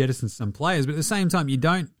to jettison some players, but at the same time, you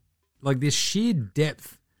don't, like this sheer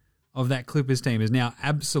depth of that Clippers team is now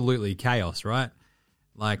absolutely chaos, right?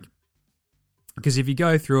 Like, because if you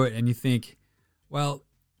go through it and you think, well,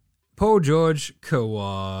 Paul George,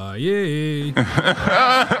 Kawhi,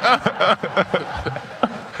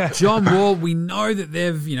 John Wall, we know that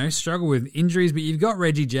they've, you know, struggled with injuries, but you've got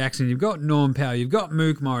Reggie Jackson, you've got Norm Powell, you've got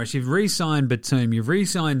Mook Morris, you've re-signed Batum, you've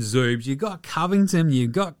re-signed Zoobs, you've got Covington,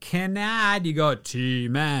 you've got Kennard, you got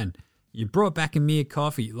T-Man, you brought back Amir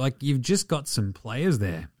Coffey. Like, you've just got some players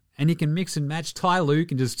there. And you can mix and match. Ty Lue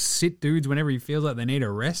can just sit dudes whenever he feels like they need a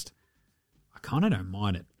rest. I kind of don't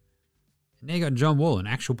mind it. And now you got John Wall, an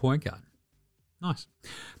actual point guard. Nice.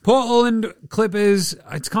 Portland Clippers,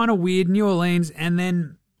 it's kind of weird. New Orleans, and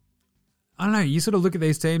then, I don't know, you sort of look at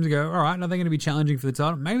these teams and go, all right, are they going to be challenging for the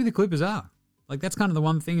title? Maybe the Clippers are. Like, that's kind of the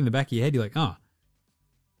one thing in the back of your head. You're like, oh,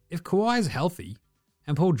 if Kawhi's healthy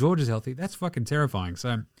and Paul George is healthy, that's fucking terrifying.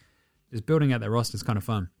 So just building out their roster is kind of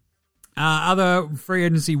fun. Other free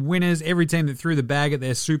agency winners, every team that threw the bag at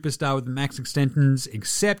their superstar with the max extensions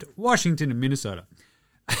except Washington and Minnesota.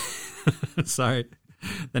 So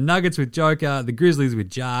the Nuggets with Joker, the Grizzlies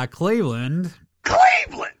with Ja, Cleveland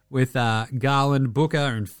with Garland, Booker,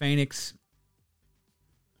 and Phoenix.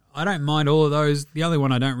 I don't mind all of those. The only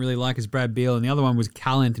one I don't really like is Brad Beal, and the other one was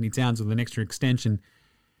Karl Anthony Towns with an extra extension.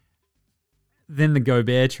 Then the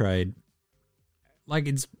Gobert trade. Like,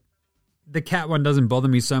 it's the Cat one doesn't bother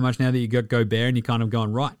me so much now that you got Gobert and you're kind of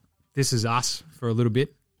going, right, this is us for a little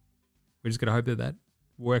bit. We're just going to hope that that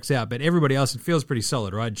works out. But everybody else, it feels pretty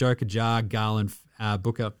solid, right? Joker, Ja, Garland,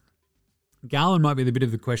 Booker. Garland might be the bit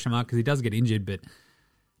of the question mark because he does get injured, but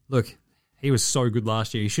look, he was so good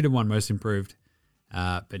last year. He should have won Most Improved,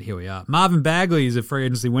 but here we are. Marvin Bagley is a free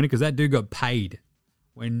agency winner because that dude got paid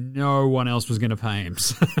when no one else was going to pay him.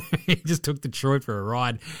 So he just took Detroit for a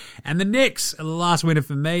ride. And the Knicks are the last winner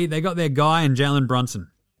for me. They got their guy in Jalen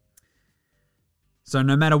Brunson. So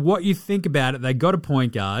no matter what you think about it, they got a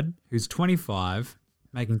point guard who's 25,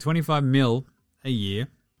 making $25 million a year,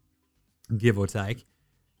 give or take.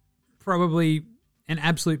 Probably an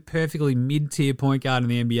absolute perfectly mid-tier point guard in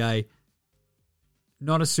the NBA.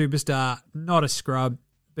 Not a superstar, not a scrub,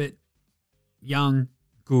 but young,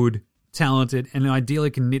 good, talented, and ideally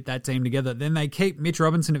can knit that team together. Then they keep Mitch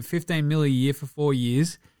Robinson at $15 million a year for 4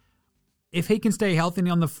 years. If he can stay healthy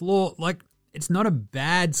on the floor, like, it's not a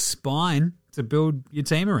bad spine to build your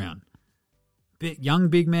team around. Young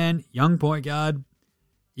big man, young point guard.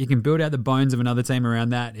 You can build out the bones of another team around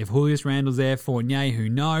that. If Julius Randle's there, Fournier, who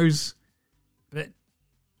knows? But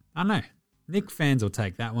I don't know. Knicks fans will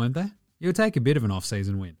take that, won't they? You'll take a bit of an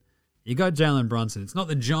off-season win. You got Jalen Brunson. It's not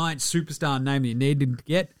the giant superstar name that you needed to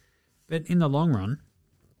get, but in the long run,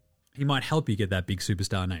 he might help you get that big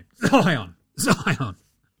superstar name. Zion.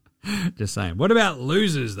 Just saying. What about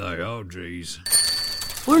losers, though? Oh, jeez.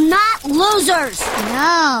 We're not losers.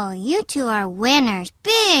 No, you two are winners.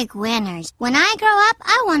 Big winners. When I grow up,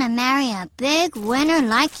 I want to marry a big winner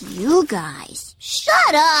like you guys.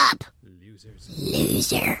 Shut up.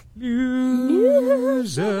 Loser.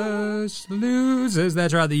 Losers.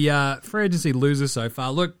 That's right. The free agency losers so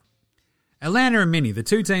far. Look, Atlanta and Minnie, the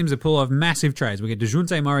two teams that pull off massive trades. We get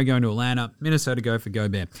DeJounte Murray going to Atlanta, Minnesota go for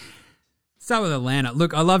Gobert. Start with Atlanta.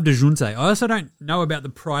 Look, I love DeJounte. I also don't know about the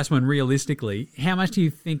price one realistically. How much do you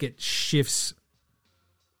think it shifts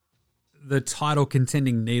the title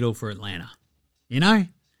contending needle for Atlanta? You know,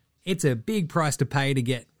 it's a big price to pay to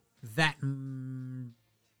get that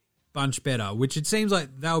bunch better, which it seems like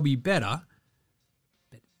they'll be better.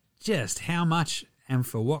 But just how much and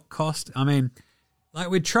for what cost? I mean, like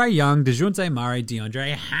with Trae Young, DeJounte Murray,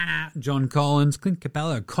 DeAndre Hanna, John Collins, Clint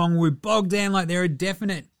Capella, Kongwu, Bogdan, like they're a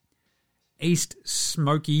definite East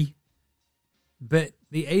smoky, but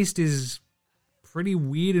the East is pretty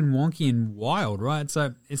weird and wonky and wild, right?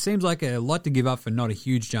 So it seems like a lot to give up for not a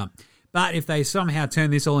huge jump. But if they somehow turn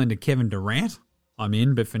this all into Kevin Durant, I'm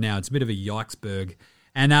in, but for now it's a bit of a yikesburg.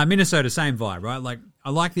 And Minnesota, same vibe, right? Like, I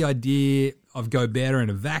like the idea of Gobert in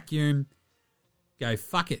a vacuum. Go,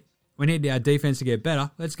 fuck it. We need our defense to get better.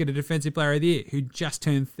 Let's get a defensive player of the year who just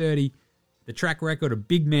turned 30. The track record of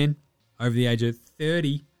big men over the age of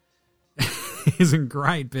 30 isn't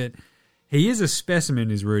great, but he is a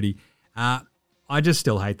specimen, is Rudy. I just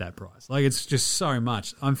still hate that price. Like, it's just so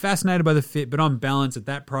much. I'm fascinated by the fit, but on balance at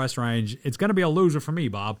that price range, it's going to be a loser for me,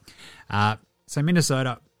 Bob. So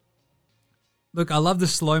Minnesota. Look, I love the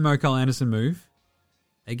slow-mo Cole Anderson move.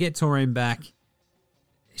 They get Taurine back.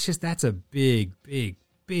 It's just that's a big.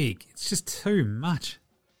 It's just too much.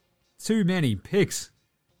 Too many picks.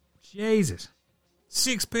 Jesus.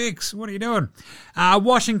 6 picks. What are you doing?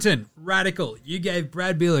 Washington, radical. You gave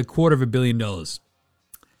Brad Beal $250 million.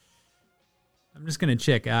 I'm just going to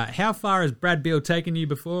check. How far has Brad Beal taken you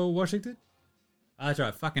before Washington? That's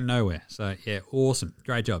right. Fucking nowhere. So, yeah, awesome.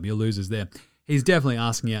 Great job. Your losers there. He's definitely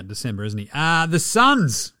asking out in December, isn't he? The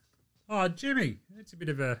Suns. Oh, Jimmy. That's a bit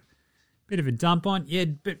of a dump on. Yeah,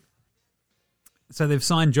 but so they've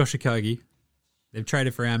signed Josh Okogie. They've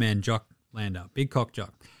traded for our man Jock Landale. Big cock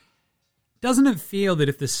Jock. Doesn't it feel that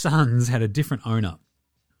if the Suns had a different owner,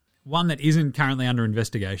 one that isn't currently under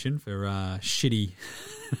investigation for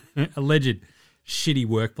alleged shitty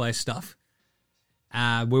workplace stuff,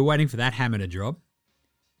 we're waiting for that hammer to drop.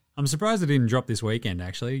 I'm surprised it didn't drop this weekend,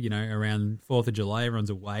 actually, you know, around 4th of July, everyone's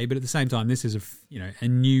away, but at the same time, this is a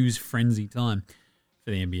news frenzy time for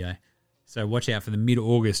the NBA. So watch out for the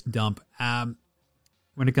mid-August dump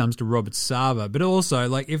when it comes to Robert Sarver. But also,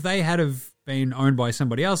 like, if they had have been owned by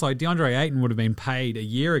somebody else, like DeAndre Ayton would have been paid a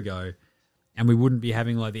year ago, and we wouldn't be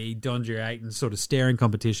having like the DeAndre Ayton sort of staring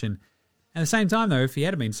competition. At the same time, though, if he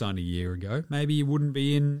had been signed a year ago, maybe he wouldn't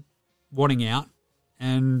be in wanting out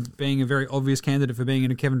and being a very obvious candidate for being in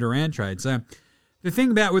a Kevin Durant trade. So the thing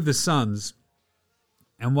about with the Suns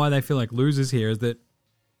and why they feel like losers here is that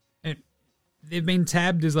they've been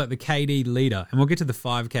tabbed as like the KD leader, and we'll get to the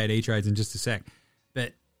 5 KD trades in just a sec.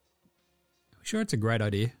 But I'm sure it's a great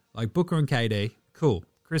idea. Like Booker and KD, cool.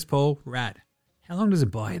 Chris Paul, rad. How long does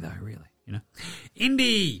it buy though, really? You know,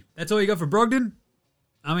 Indy. That's all you got for Brogdon.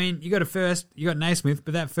 I mean, you got a first, you got Naismith,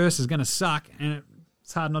 but that first is going to suck, and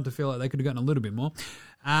it's hard not to feel like they could have gotten a little bit more.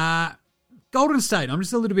 Golden State, I'm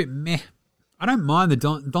just a little bit meh. I don't mind the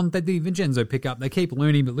Dante DiVincenzo pickup. They keep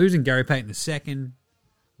Looney, but losing Gary Payton II,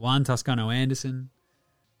 Juan Toscano Anderson,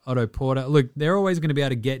 Otto Porter. Look, they're always going to be able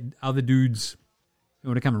to get other dudes who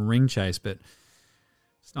want to come and ring chase, but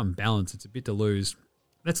it's not balanced. It's a bit to lose.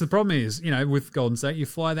 That's the problem is, you know, with Golden State, you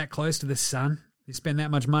fly that close to the sun, you spend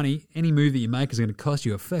that much money, any move that you make is going to cost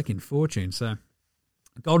you a fucking fortune. So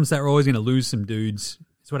Golden State are always going to lose some dudes.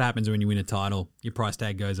 It's what happens when you win a title. Your price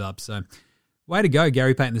tag goes up. So way to go,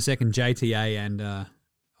 Gary Payton II, JTA, and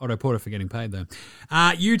Otto Porter for getting paid, though.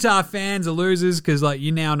 Utah fans are losers because, like,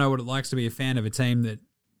 you now know what it likes to be a fan of a team that,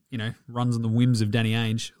 you know, runs on the whims of Danny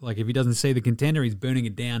Ainge. Like, if he doesn't see the contender, he's burning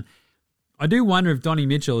it down. I do wonder if Donnie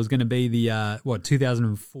Mitchell is going to be the,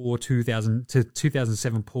 2004 to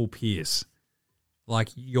 2007 Paul Pierce. Like,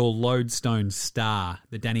 your lodestone star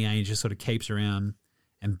that Danny Ainge just sort of keeps around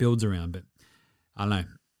and builds around. But I don't know.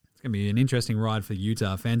 It's going to be an interesting ride for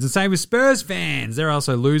Utah fans. And same with Spurs fans. They're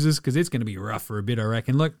also losers because it's going to be rough for a bit, I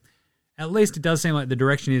reckon. Look, at least it does seem like the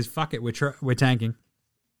direction is, fuck it, we're tanking.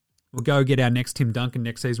 We'll go get our next Tim Duncan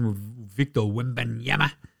next season with Victor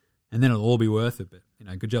Wembanyama, and then it'll all be worth it. But, you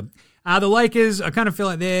know, good job. The Lakers, I kind of feel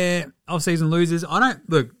like they're off-season losers.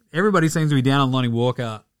 Look, everybody seems to be down on Lonnie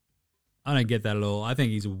Walker. I don't get that at all. I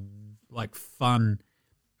think he's like fun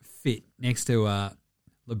fit next to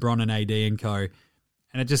LeBron and AD and co.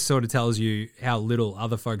 And it just sort of tells you how little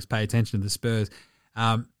other folks pay attention to the Spurs.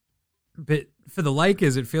 But for the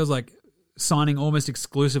Lakers, it feels like signing almost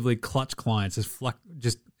exclusively clutch clients is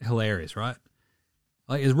just hilarious, right?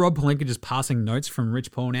 Like, is Rob Pelinka just passing notes from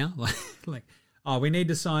Rich Paul now? like, oh, we need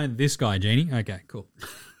to sign this guy, Jeannie. Okay, cool.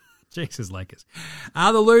 Jesus, Lakers.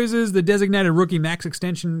 The losers, the designated rookie max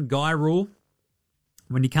extension guy rule.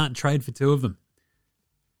 when you can't trade for two of them.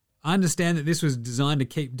 I understand that this was designed to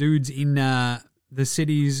keep dudes in the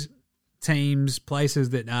cities, teams,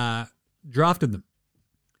 places that drafted them.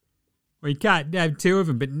 Where you can't have two of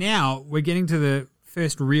them. But now we're getting to the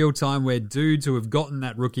first real time where dudes who have gotten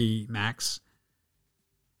that rookie max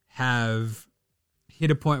have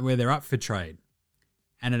hit a point where they're up for trade.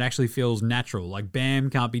 And it actually feels natural. Like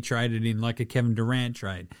Bam can't be traded in like a Kevin Durant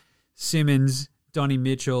trade. Simmons, Donnie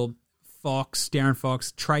Mitchell, Fox, Darren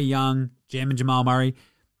Fox, Trae Young, Jam and Jamal Murray,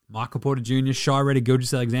 Michael Porter Jr., Shy Reddy,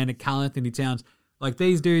 Gilgeous Alexander, Karl Anthony Towns. Like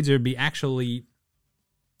these dudes would be actually,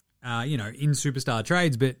 in superstar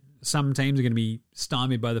trades, but some teams are going to be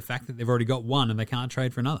stymied by the fact that they've already got one and they can't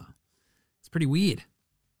trade for another. It's pretty weird.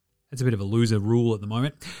 That's a bit of a loser rule at the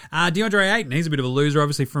moment. DeAndre Ayton, he's a bit of a loser,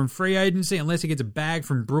 obviously, from free agency, unless he gets a bag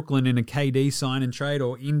from Brooklyn in a KD sign and trade,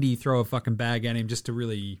 or Indy throw a fucking bag at him just to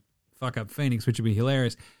really fuck up Phoenix, which would be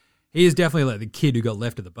hilarious. He is definitely like the kid who got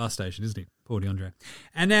left at the bus station, isn't he? Poor DeAndre.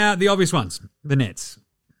 And now the obvious ones, the Nets.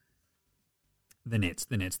 The Nets.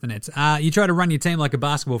 You try to run your team like a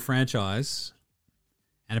basketball franchise,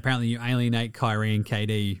 and apparently you alienate Kyrie and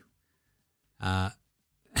KD. And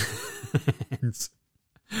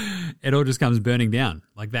it all just comes burning down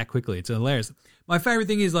like that quickly. It's hilarious. My favorite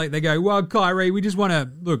thing is like they go, well, Kyrie, we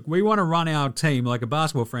want to run our team like a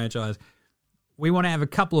basketball franchise. We want to have a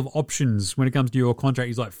couple of options when it comes to your contract.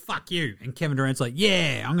 He's like, fuck you. And Kevin Durant's like,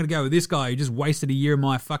 yeah, I'm going to go with this guy who just wasted a year of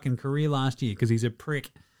my fucking career last year because he's a prick.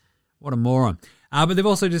 What a moron. But they've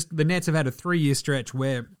also the Nets have had a 3-year stretch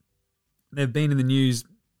where they've been in the news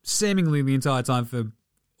seemingly the entire time for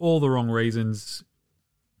all the wrong reasons.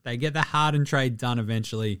 They get the Harden trade done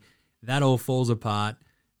eventually. That all falls apart.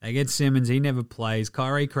 They get Simmons. He never plays.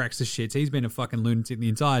 Kyrie cracks the shits. He's been a fucking lunatic the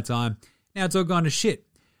entire time. Now it's all gone to shit.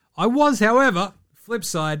 I was, however, flip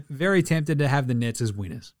side, very tempted to have the Nets as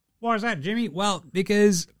winners. Why is that, Jimmy? Well,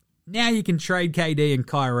 because now you can trade KD and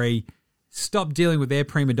Kyrie, stop dealing with their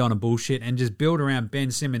prima donna bullshit, and just build around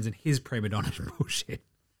Ben Simmons and his prima donna bullshit.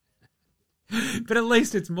 But at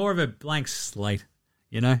least it's more of a blank slate,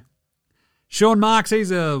 you know? Sean Marks,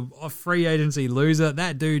 he's a free agency loser.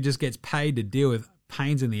 That dude just gets paid to deal with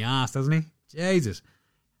pains in the ass, doesn't he? Jesus.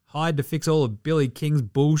 Hired to fix all of Billy King's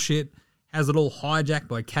bullshit. Has it all hijacked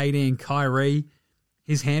by KD and Kyrie.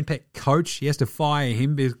 His handpicked coach, he has to fire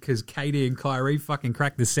him because KD and Kyrie fucking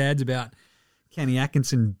cracked the sads about Kenny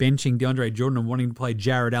Atkinson benching DeAndre Jordan and wanting to play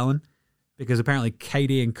Jared Allen because apparently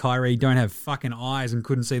KD and Kyrie don't have fucking eyes and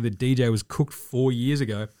couldn't see that DJ was cooked 4 years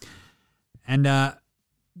ago. And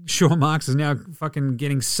Sean Marks is now fucking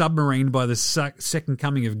getting submarined by the second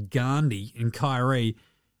coming of Gandhi and Kyrie,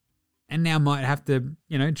 and now might have to,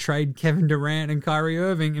 trade Kevin Durant and Kyrie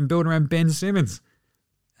Irving and build around Ben Simmons.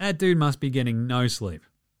 That dude must be getting no sleep.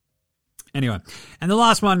 Anyway, and the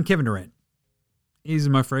last one, Kevin Durant. He's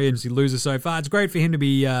my free agency loser so far. It's great for him to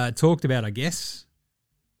be talked about, I guess.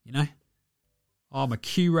 Oh, my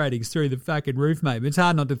Q rating's through the fucking roof, mate. But it's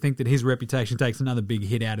hard not to think that his reputation takes another big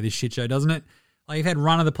hit out of this shit show, doesn't it? Like, you've had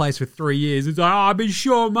run of the place for 3 years. It's like, but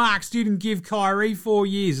sure, Marks didn't give Kyrie 4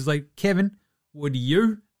 years. It's like, Kevin, would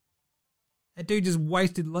you? That dude just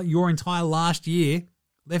wasted your entire last year,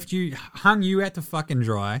 hung you out to fucking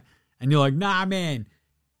dry, and you're like, nah, man,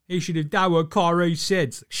 he should have done what Kyrie said.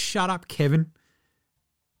 It's like, shut up, Kevin.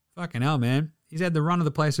 Fucking hell, man. He's had the run of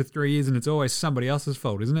the place for 3 years, and it's always somebody else's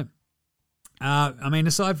fault, isn't it?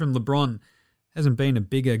 Aside from LeBron, hasn't been a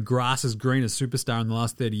bigger, grass as greener superstar in the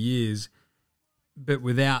last 30 years, but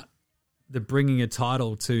without the bringing a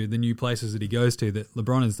title to the new places that he goes to that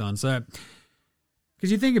LeBron has done. So,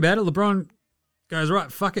 because you think about it, LeBron goes,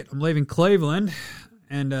 right, fuck it, I'm leaving Cleveland,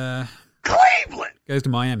 and Cleveland! Goes to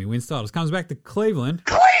Miami, wins titles. Comes back to Cleveland,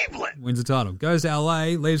 wins a title. Goes to LA,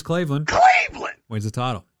 leaves Cleveland, wins a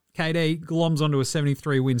title. KD gloms onto a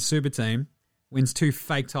 73-win super team, wins 2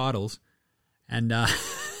 fake titles, and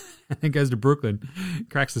then goes to Brooklyn,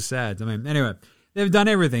 cracks the sads. Anyway, they've done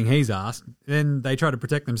everything he's asked. Then they try to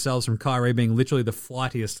protect themselves from Kyrie being literally the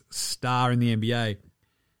flightiest star in the NBA.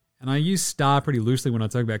 And I use star pretty loosely when I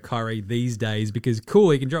talk about Kyrie these days because,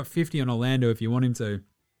 cool, he can drop 50 on Orlando if you want him to.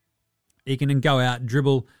 He can then go out,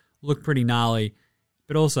 dribble, look pretty gnarly.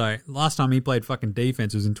 But also, last time he played fucking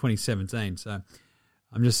defense was in 2017. So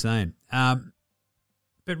I'm just saying.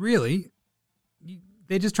 But really,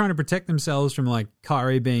 they're just trying to protect themselves from like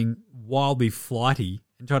Kyrie being wildly flighty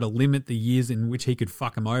and try to limit the years in which he could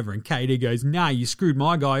fuck him over. And KD goes, nah, you screwed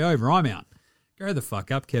my guy over. I'm out. Go the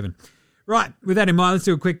fuck up, Kevin. Right, with that in mind, let's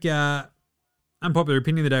do a quick unpopular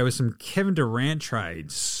opinion of the day with some Kevin Durant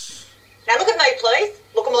trades. Now look at me, please.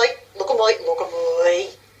 Look at me. Look at me. Look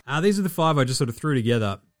at me. These are the 5 I just sort of threw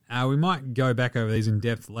together We might go back over these in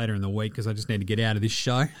depth later in the week because I just need to get out of this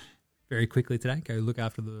show very quickly today. Go look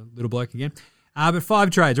after the little bloke again. But 5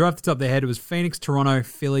 trades. Right off the top of their head, it was Phoenix, Toronto,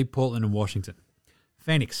 Philly, Portland, and Washington.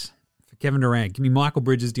 Phoenix, for Kevin Durant. Give me Michael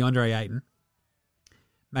Bridges, DeAndre Ayton,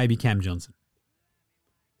 maybe Cam Johnson.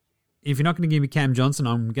 If you're not going to give me Cam Johnson,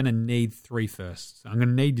 I'm going to need 3 firsts. I'm going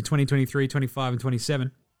to need your 2023, 25, and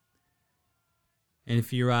 27. And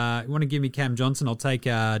if you want to give me Cam Johnson, I'll take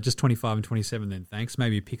just 25 and 27 then, thanks.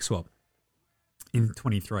 Maybe a pick swap in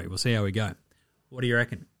 23. We'll see how we go. What do you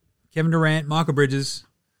reckon? Kevin Durant, Michael Bridges,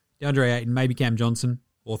 DeAndre Ayton, maybe Cam Johnson,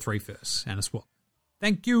 or 3 firsts and a swap.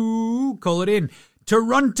 Thank you. Call it in.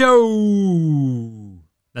 Toronto.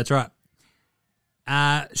 That's right.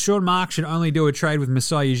 Sean Mark should only do a trade with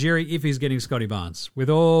Masai Ujiri if he's getting Scotty Barnes. With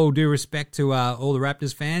all due respect to all the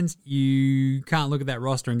Raptors fans, you can't look at that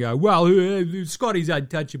roster and go, well, Scotty's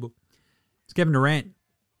untouchable. It's Kevin Durant.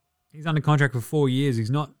 He's under contract for 4 years.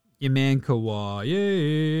 He's not your man Kawhi.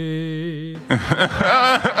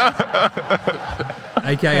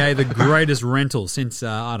 AKA the greatest rental since,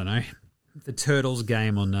 I don't know, the Turtles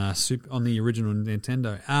game on the original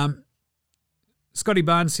Nintendo. Scotty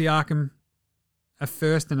Barnes, Siakam, a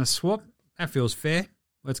first and a swap. That feels fair.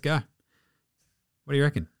 Let's go. What do you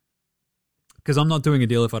reckon? Because I'm not doing a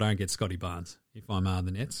deal if I don't get Scotty Barnes, if I'm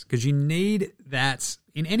the Nets. Because you need that.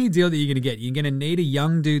 In any deal that you're going to get, you're going to need a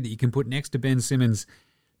young dude that you can put next to Ben Simmons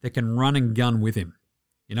that can run and gun with him.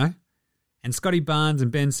 You know? And Scotty Barnes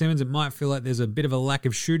and Ben Simmons, it might feel like there's a bit of a lack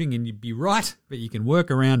of shooting, and you'd be right, but you can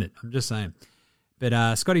work around it. I'm just saying.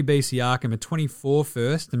 But Scotty B, Siakam, a 24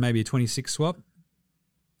 first and maybe a 26 swap.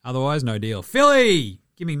 Otherwise, no deal. Philly!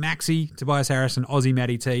 Give me Maxey, Tobias Harris, and Aussie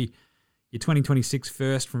Matty T. Your 2026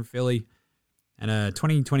 first from Philly. And a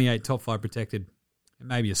 2028 top 5 protected. And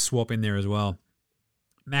maybe a swap in there as well.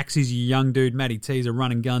 Maxey's your young dude. Matty T's a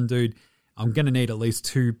run and gun dude. I'm going to need at least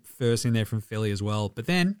 2 firsts in there from Philly as well. But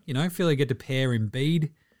then, Philly get to pair Embiid,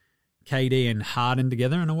 KD, and Harden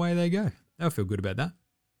together, and away they go. They'll feel good about that.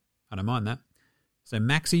 I don't mind that. So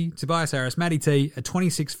Maxey, Tobias Harris, Matty T, a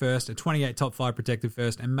 26 first, a 28 top 5 protected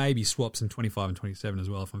first, and maybe swaps in 25 and 27 as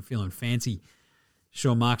well if I'm feeling fancy.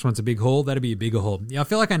 Sure, Marks wants a big haul. That'd be a bigger haul. Yeah, I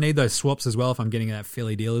feel like I need those swaps as well if I'm getting that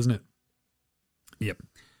Philly deal, isn't it? Yep.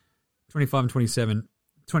 25 and 27,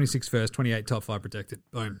 26 first, 28 top 5 protected.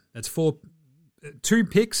 Boom. That's 2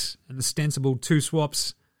 picks and ostensible 2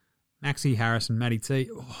 swaps. Maxey, Harris, and Matty T.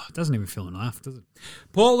 Oh, it doesn't even feel enough, does it?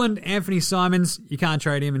 Portland, Anthony Simons. You can't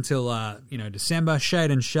trade him until, December.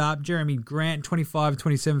 Shaden Sharp, Jeremy Grant, 25,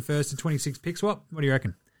 27 first, and 26 pick swap. What do you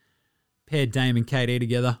reckon? Pair Dame and KD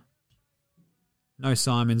together. No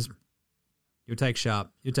Simons. You'll take Sharp.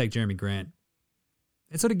 You'll take Jeremy Grant.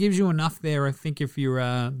 It sort of gives you enough there, I think, if you're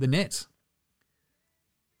the Nets.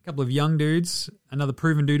 A couple of young dudes. Another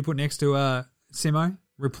proven dude to put next to Simo.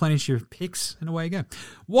 Replenish your picks, and away you go.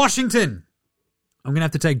 Washington. I'm going to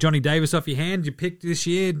have to take Johnny Davis off your hand. You picked this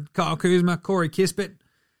year Kyle Kuzma, Corey Kispert,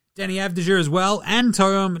 Danny Avdija as well, and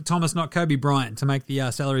Thomas, not Kobe Bryant, to make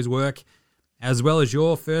the salaries work, as well as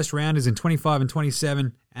your first rounders in 25 and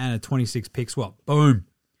 27 and a 26 pick swap. Boom.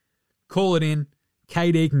 Call it in.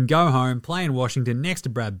 KD can go home, play in Washington next to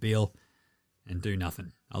Brad Beal, and do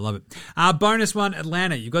nothing. I love it. Bonus one,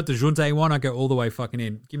 Atlanta. You've got the Junte one. I go all the way fucking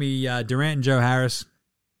in. Give me Durant and Joe Harris.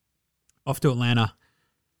 Off to Atlanta.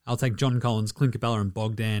 I'll take John Collins, Clint Capella, and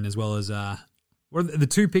Bogdan, as well as what are the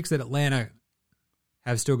 2 picks that Atlanta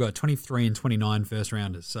have still got, 23 and 29 first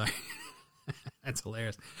rounders. So that's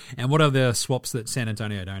hilarious. And what are the swaps that San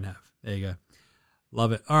Antonio don't have? There you go.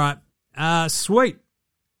 Love it. All right. Sweet.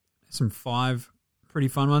 Some 5 pretty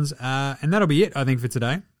fun ones. And that'll be it, I think, for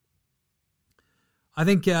today. I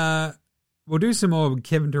think we'll do some more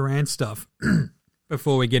Kevin Durant stuff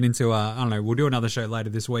before we get into, we'll do another show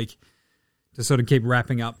later this week to sort of keep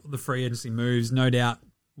wrapping up the free agency moves. No doubt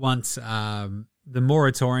once the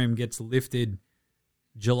moratorium gets lifted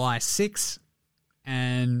July 6th,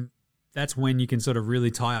 and that's when you can sort of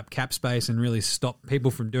really tie up cap space and really stop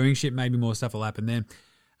people from doing shit. Maybe more stuff will happen then.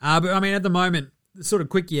 But, at the moment, sort of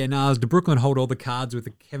quick yeah-nahs. Do Brooklyn hold all the cards with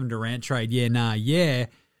the Kevin Durant trade? Yeah.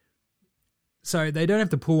 So they don't have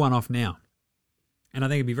to pull one off now. And I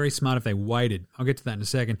think it'd be very smart if they waited. I'll get to that in a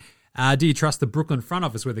second. Do you trust the Brooklyn front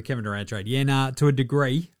office with the Kevin Durant trade? Yeah, to a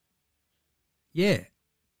degree. Yeah.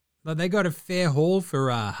 But they got a fair haul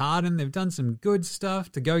for Harden. They've done some good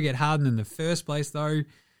stuff to go get Harden in the first place, though.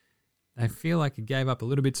 They feel like it gave up a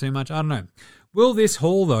little bit too much. I don't know. Will this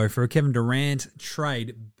haul, though, for a Kevin Durant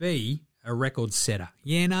trade be a record setter?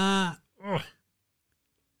 Ugh.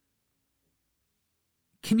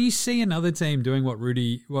 Can you see another team doing what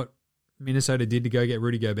Minnesota did to go get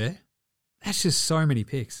Rudy Gobert? That's just so many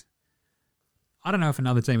picks. I don't know if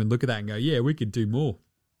another team would look at that and go, yeah, we could do more.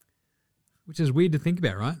 Which is weird to think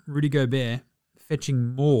about, right? Rudy Gobert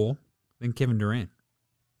fetching more than Kevin Durant.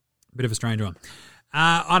 Bit of a strange one.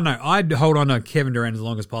 I don't know. I'd hold on to Kevin Durant as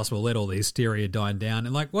long as possible, let all the hysteria die down.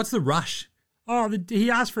 And, like, what's the rush? Oh, he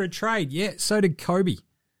asked for a trade. Yeah, so did Kobe.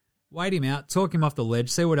 Wait him out, talk him off the ledge,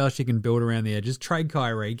 see what else you can build around the edges, trade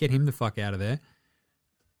Kyrie, get him the fuck out of there.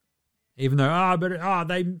 Even though,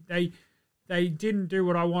 they didn't do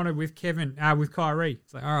what I wanted with with Kyrie.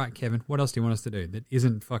 It's like, all right, Kevin, what else do you want us to do that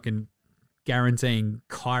isn't fucking guaranteeing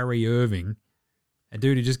Kyrie Irving, a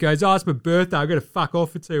dude who just goes, oh, it's my birthday, I've got to fuck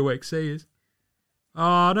off for 2 weeks, see yous. Oh,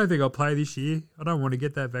 I don't think I'll play this year. I don't want to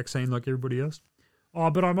get that vaccine like everybody else. Oh,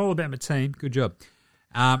 but I'm all about my team. Good job.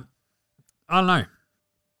 I don't know.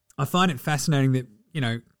 I find it fascinating that, you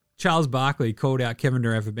know, Charles Barkley called out Kevin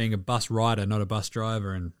Durant for being a bus rider, not a bus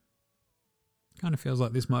driver, and kind of feels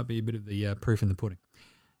like this might be a bit of the proof in the pudding,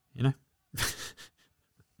 you know?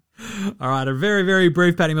 All right, a very, very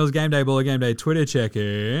brief Patty Mills Game Day Baller Game Day Twitter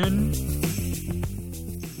check-in.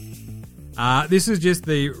 This is just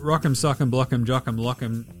the Rock'em Sock'em Block'em Jock'em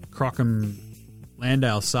Lock'em Crock'em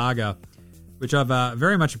Landale saga, which I've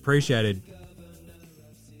very much appreciated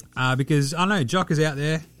because, I don't know, Jock is out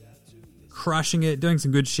there crushing it, doing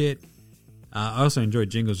some good shit. I also enjoyed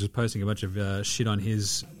Jingles just posting a bunch of shit on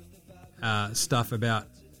his stuff about,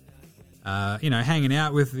 hanging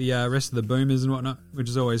out with the rest of the boomers and whatnot, which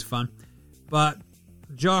is always fun. But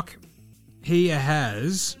Jock, he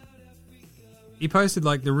posted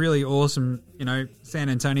like the really awesome, San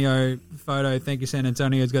Antonio photo. Thank you, San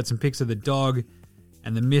Antonio. He's got some pics of the dog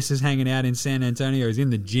and the missus hanging out in San Antonio. He's in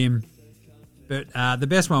the gym. But the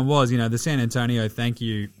best one was, the San Antonio thank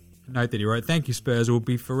you note that he wrote. Thank you, Spurs. Will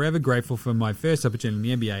be forever grateful for my first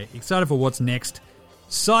opportunity in the NBA. Excited for what's next.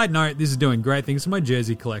 Side note, this is doing great things for my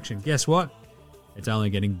jersey collection. Guess what? It's only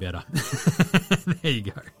getting better. There you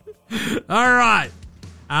go. All right.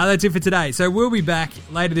 That's it for today. So we'll be back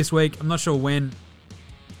later this week. I'm not sure when,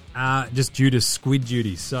 just due to squid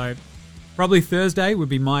duties. So probably Thursday would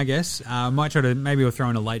be my guess. Might try to, maybe we'll throw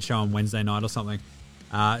in a late show on Wednesday night or something.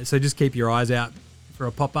 So just keep your eyes out for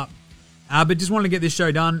a pop-up. But just wanted to get this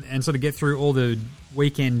show done and sort of get through all the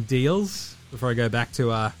weekend deals before I go back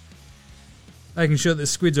to making sure that the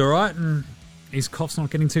squid's all right and his cough's not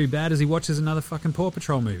getting too bad as he watches another fucking Paw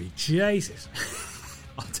Patrol movie. Jesus.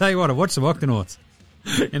 I'll tell you what, I've watched some Octonauts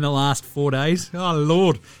in the last 4 days. Oh,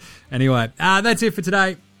 Lord. Anyway, that's it for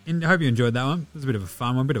today. And I hope you enjoyed that one. It was a bit of a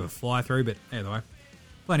fun one, a bit of a fly-through, but either way,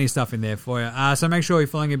 plenty of stuff in there for you. So make sure you're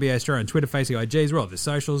following NBA Australia on Twitter, Facebook, IGs, we're all the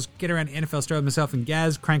socials. Get around NFL Australia with myself and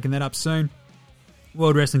Gaz, cranking that up soon.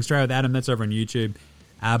 World Wrestling Australia with Adam, that's over on YouTube.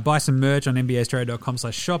 Buy some merch on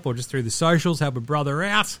NBAaustralia.com/shop or just through the socials. Help a brother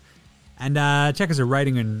out. And check us a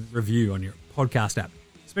rating and review on your podcast app,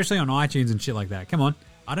 especially on iTunes and shit like that. Come on.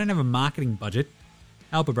 I don't have a marketing budget.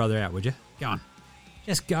 Help a brother out, would you? Go on.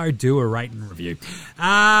 Just go do a rate and review.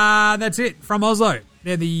 That's it from Oslo.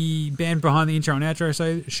 They're the band behind the intro and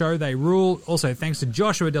outro show. They rule. Also, thanks to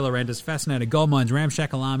Joshua De Laurentiis, Fascinator, Goldmines,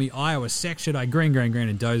 Ramshackle Army, Iowa, Sex Shit, Green,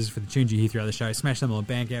 and Dozers for the tunes you hear throughout the show. Smash them on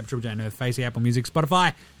Bandcamp, Triple J Nerve, Facey, Apple Music,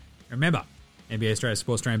 Spotify. Remember, NBA Australia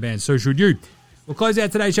Sports Australian band, so should you. We'll close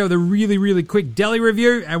out today's show with a really, really quick deli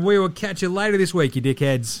review, and we will catch you later this week, you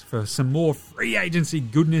dickheads, for some more free agency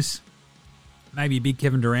goodness. Maybe a big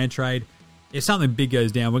Kevin Durant trade. If something big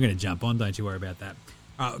goes down, we're going to jump on. Don't you worry about that.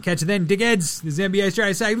 All right, we'll catch you then, dickheads. This is NBA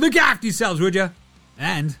Australia saying, look after yourselves, would you?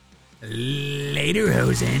 And later,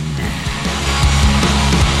 hosen.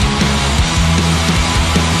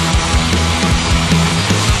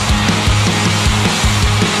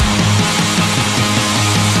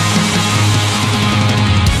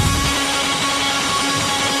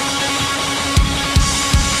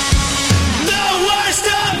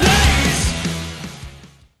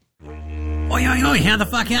 Oi, how the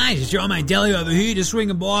fuck are you? It's your mate Deli over here, just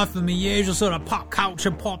swinging by for my usual sort of pop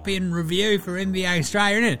culture pop-in review for NBA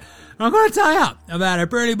Australia, innit? And I've got to tell you about a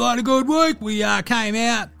pretty bloody good week. We came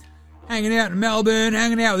out, hanging out in Melbourne,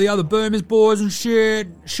 hanging out with the other Boomers boys and shit,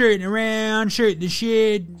 shooting around, shooting the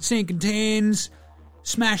shit, sinking tins,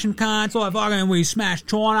 smashing cunts, like fucking we smashed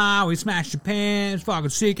China, we smashed Japan, it's fucking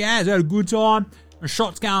sick ass, had a good time, the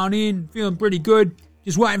shots going in, feeling pretty good.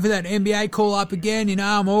 Just waiting for that NBA call up again,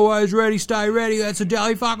 I'm always ready, stay ready, that's a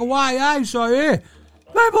Deli fucking way, eh? So yeah,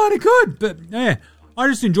 they bloody good. But yeah, I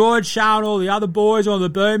just enjoyed showing all the other boys, all the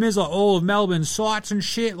Boomers, like all of Melbourne's sights and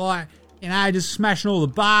shit, like, just smashing all the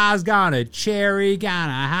bars, going to Cherry, going to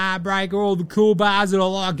Heartbreaker, all the cool bars that I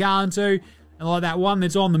like going to, and like that one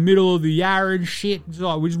that's on the middle of the Yarra and shit,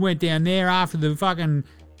 like we just went down there after the fucking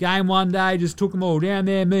game one day, just took them all down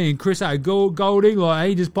there, me and Chris O'Golding, like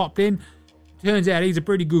he just popped in. Turns out he's a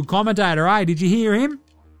pretty good commentator, eh? Did you hear him?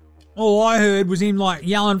 All I heard was him like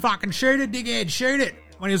yelling, fucking shoot it, dickhead, shoot it,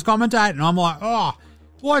 when he was commentating. I'm like, oh,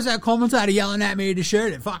 why is that commentator yelling at me to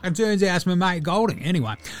shoot it? Fucking turns out it's my mate Golding.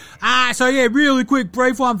 Anyway. So yeah, really quick,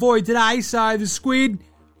 brief one for you today. So the Squid,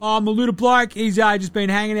 my little bloke, he's just been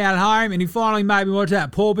hanging out at home and he finally made me watch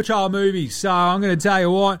that Paw Patrol movie. So I'm going to tell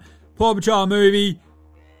you what, Paw Patrol movie,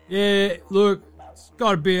 yeah, look, it's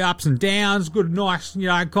got a bit of ups and downs, got a nice,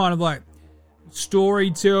 kind of like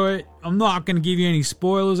story to it. I'm not going to give you any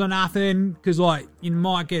spoilers or nothing because, like, you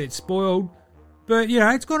might get it spoiled. But,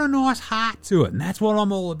 it's got a nice heart to it, and that's what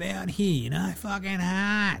I'm all about here, fucking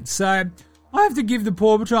heart. So, I have to give the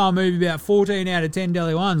Paw Patrol movie about 14 out of 10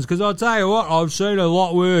 Deli ones because I'll tell you what, I've seen a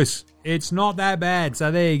lot worse. It's not that bad, so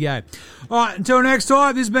there you go. All right, until next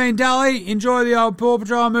time, this has been Deli. Enjoy the old Paw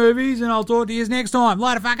Patrol movies, and I'll talk to you next time.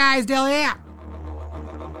 Later, fuckers, Deli out.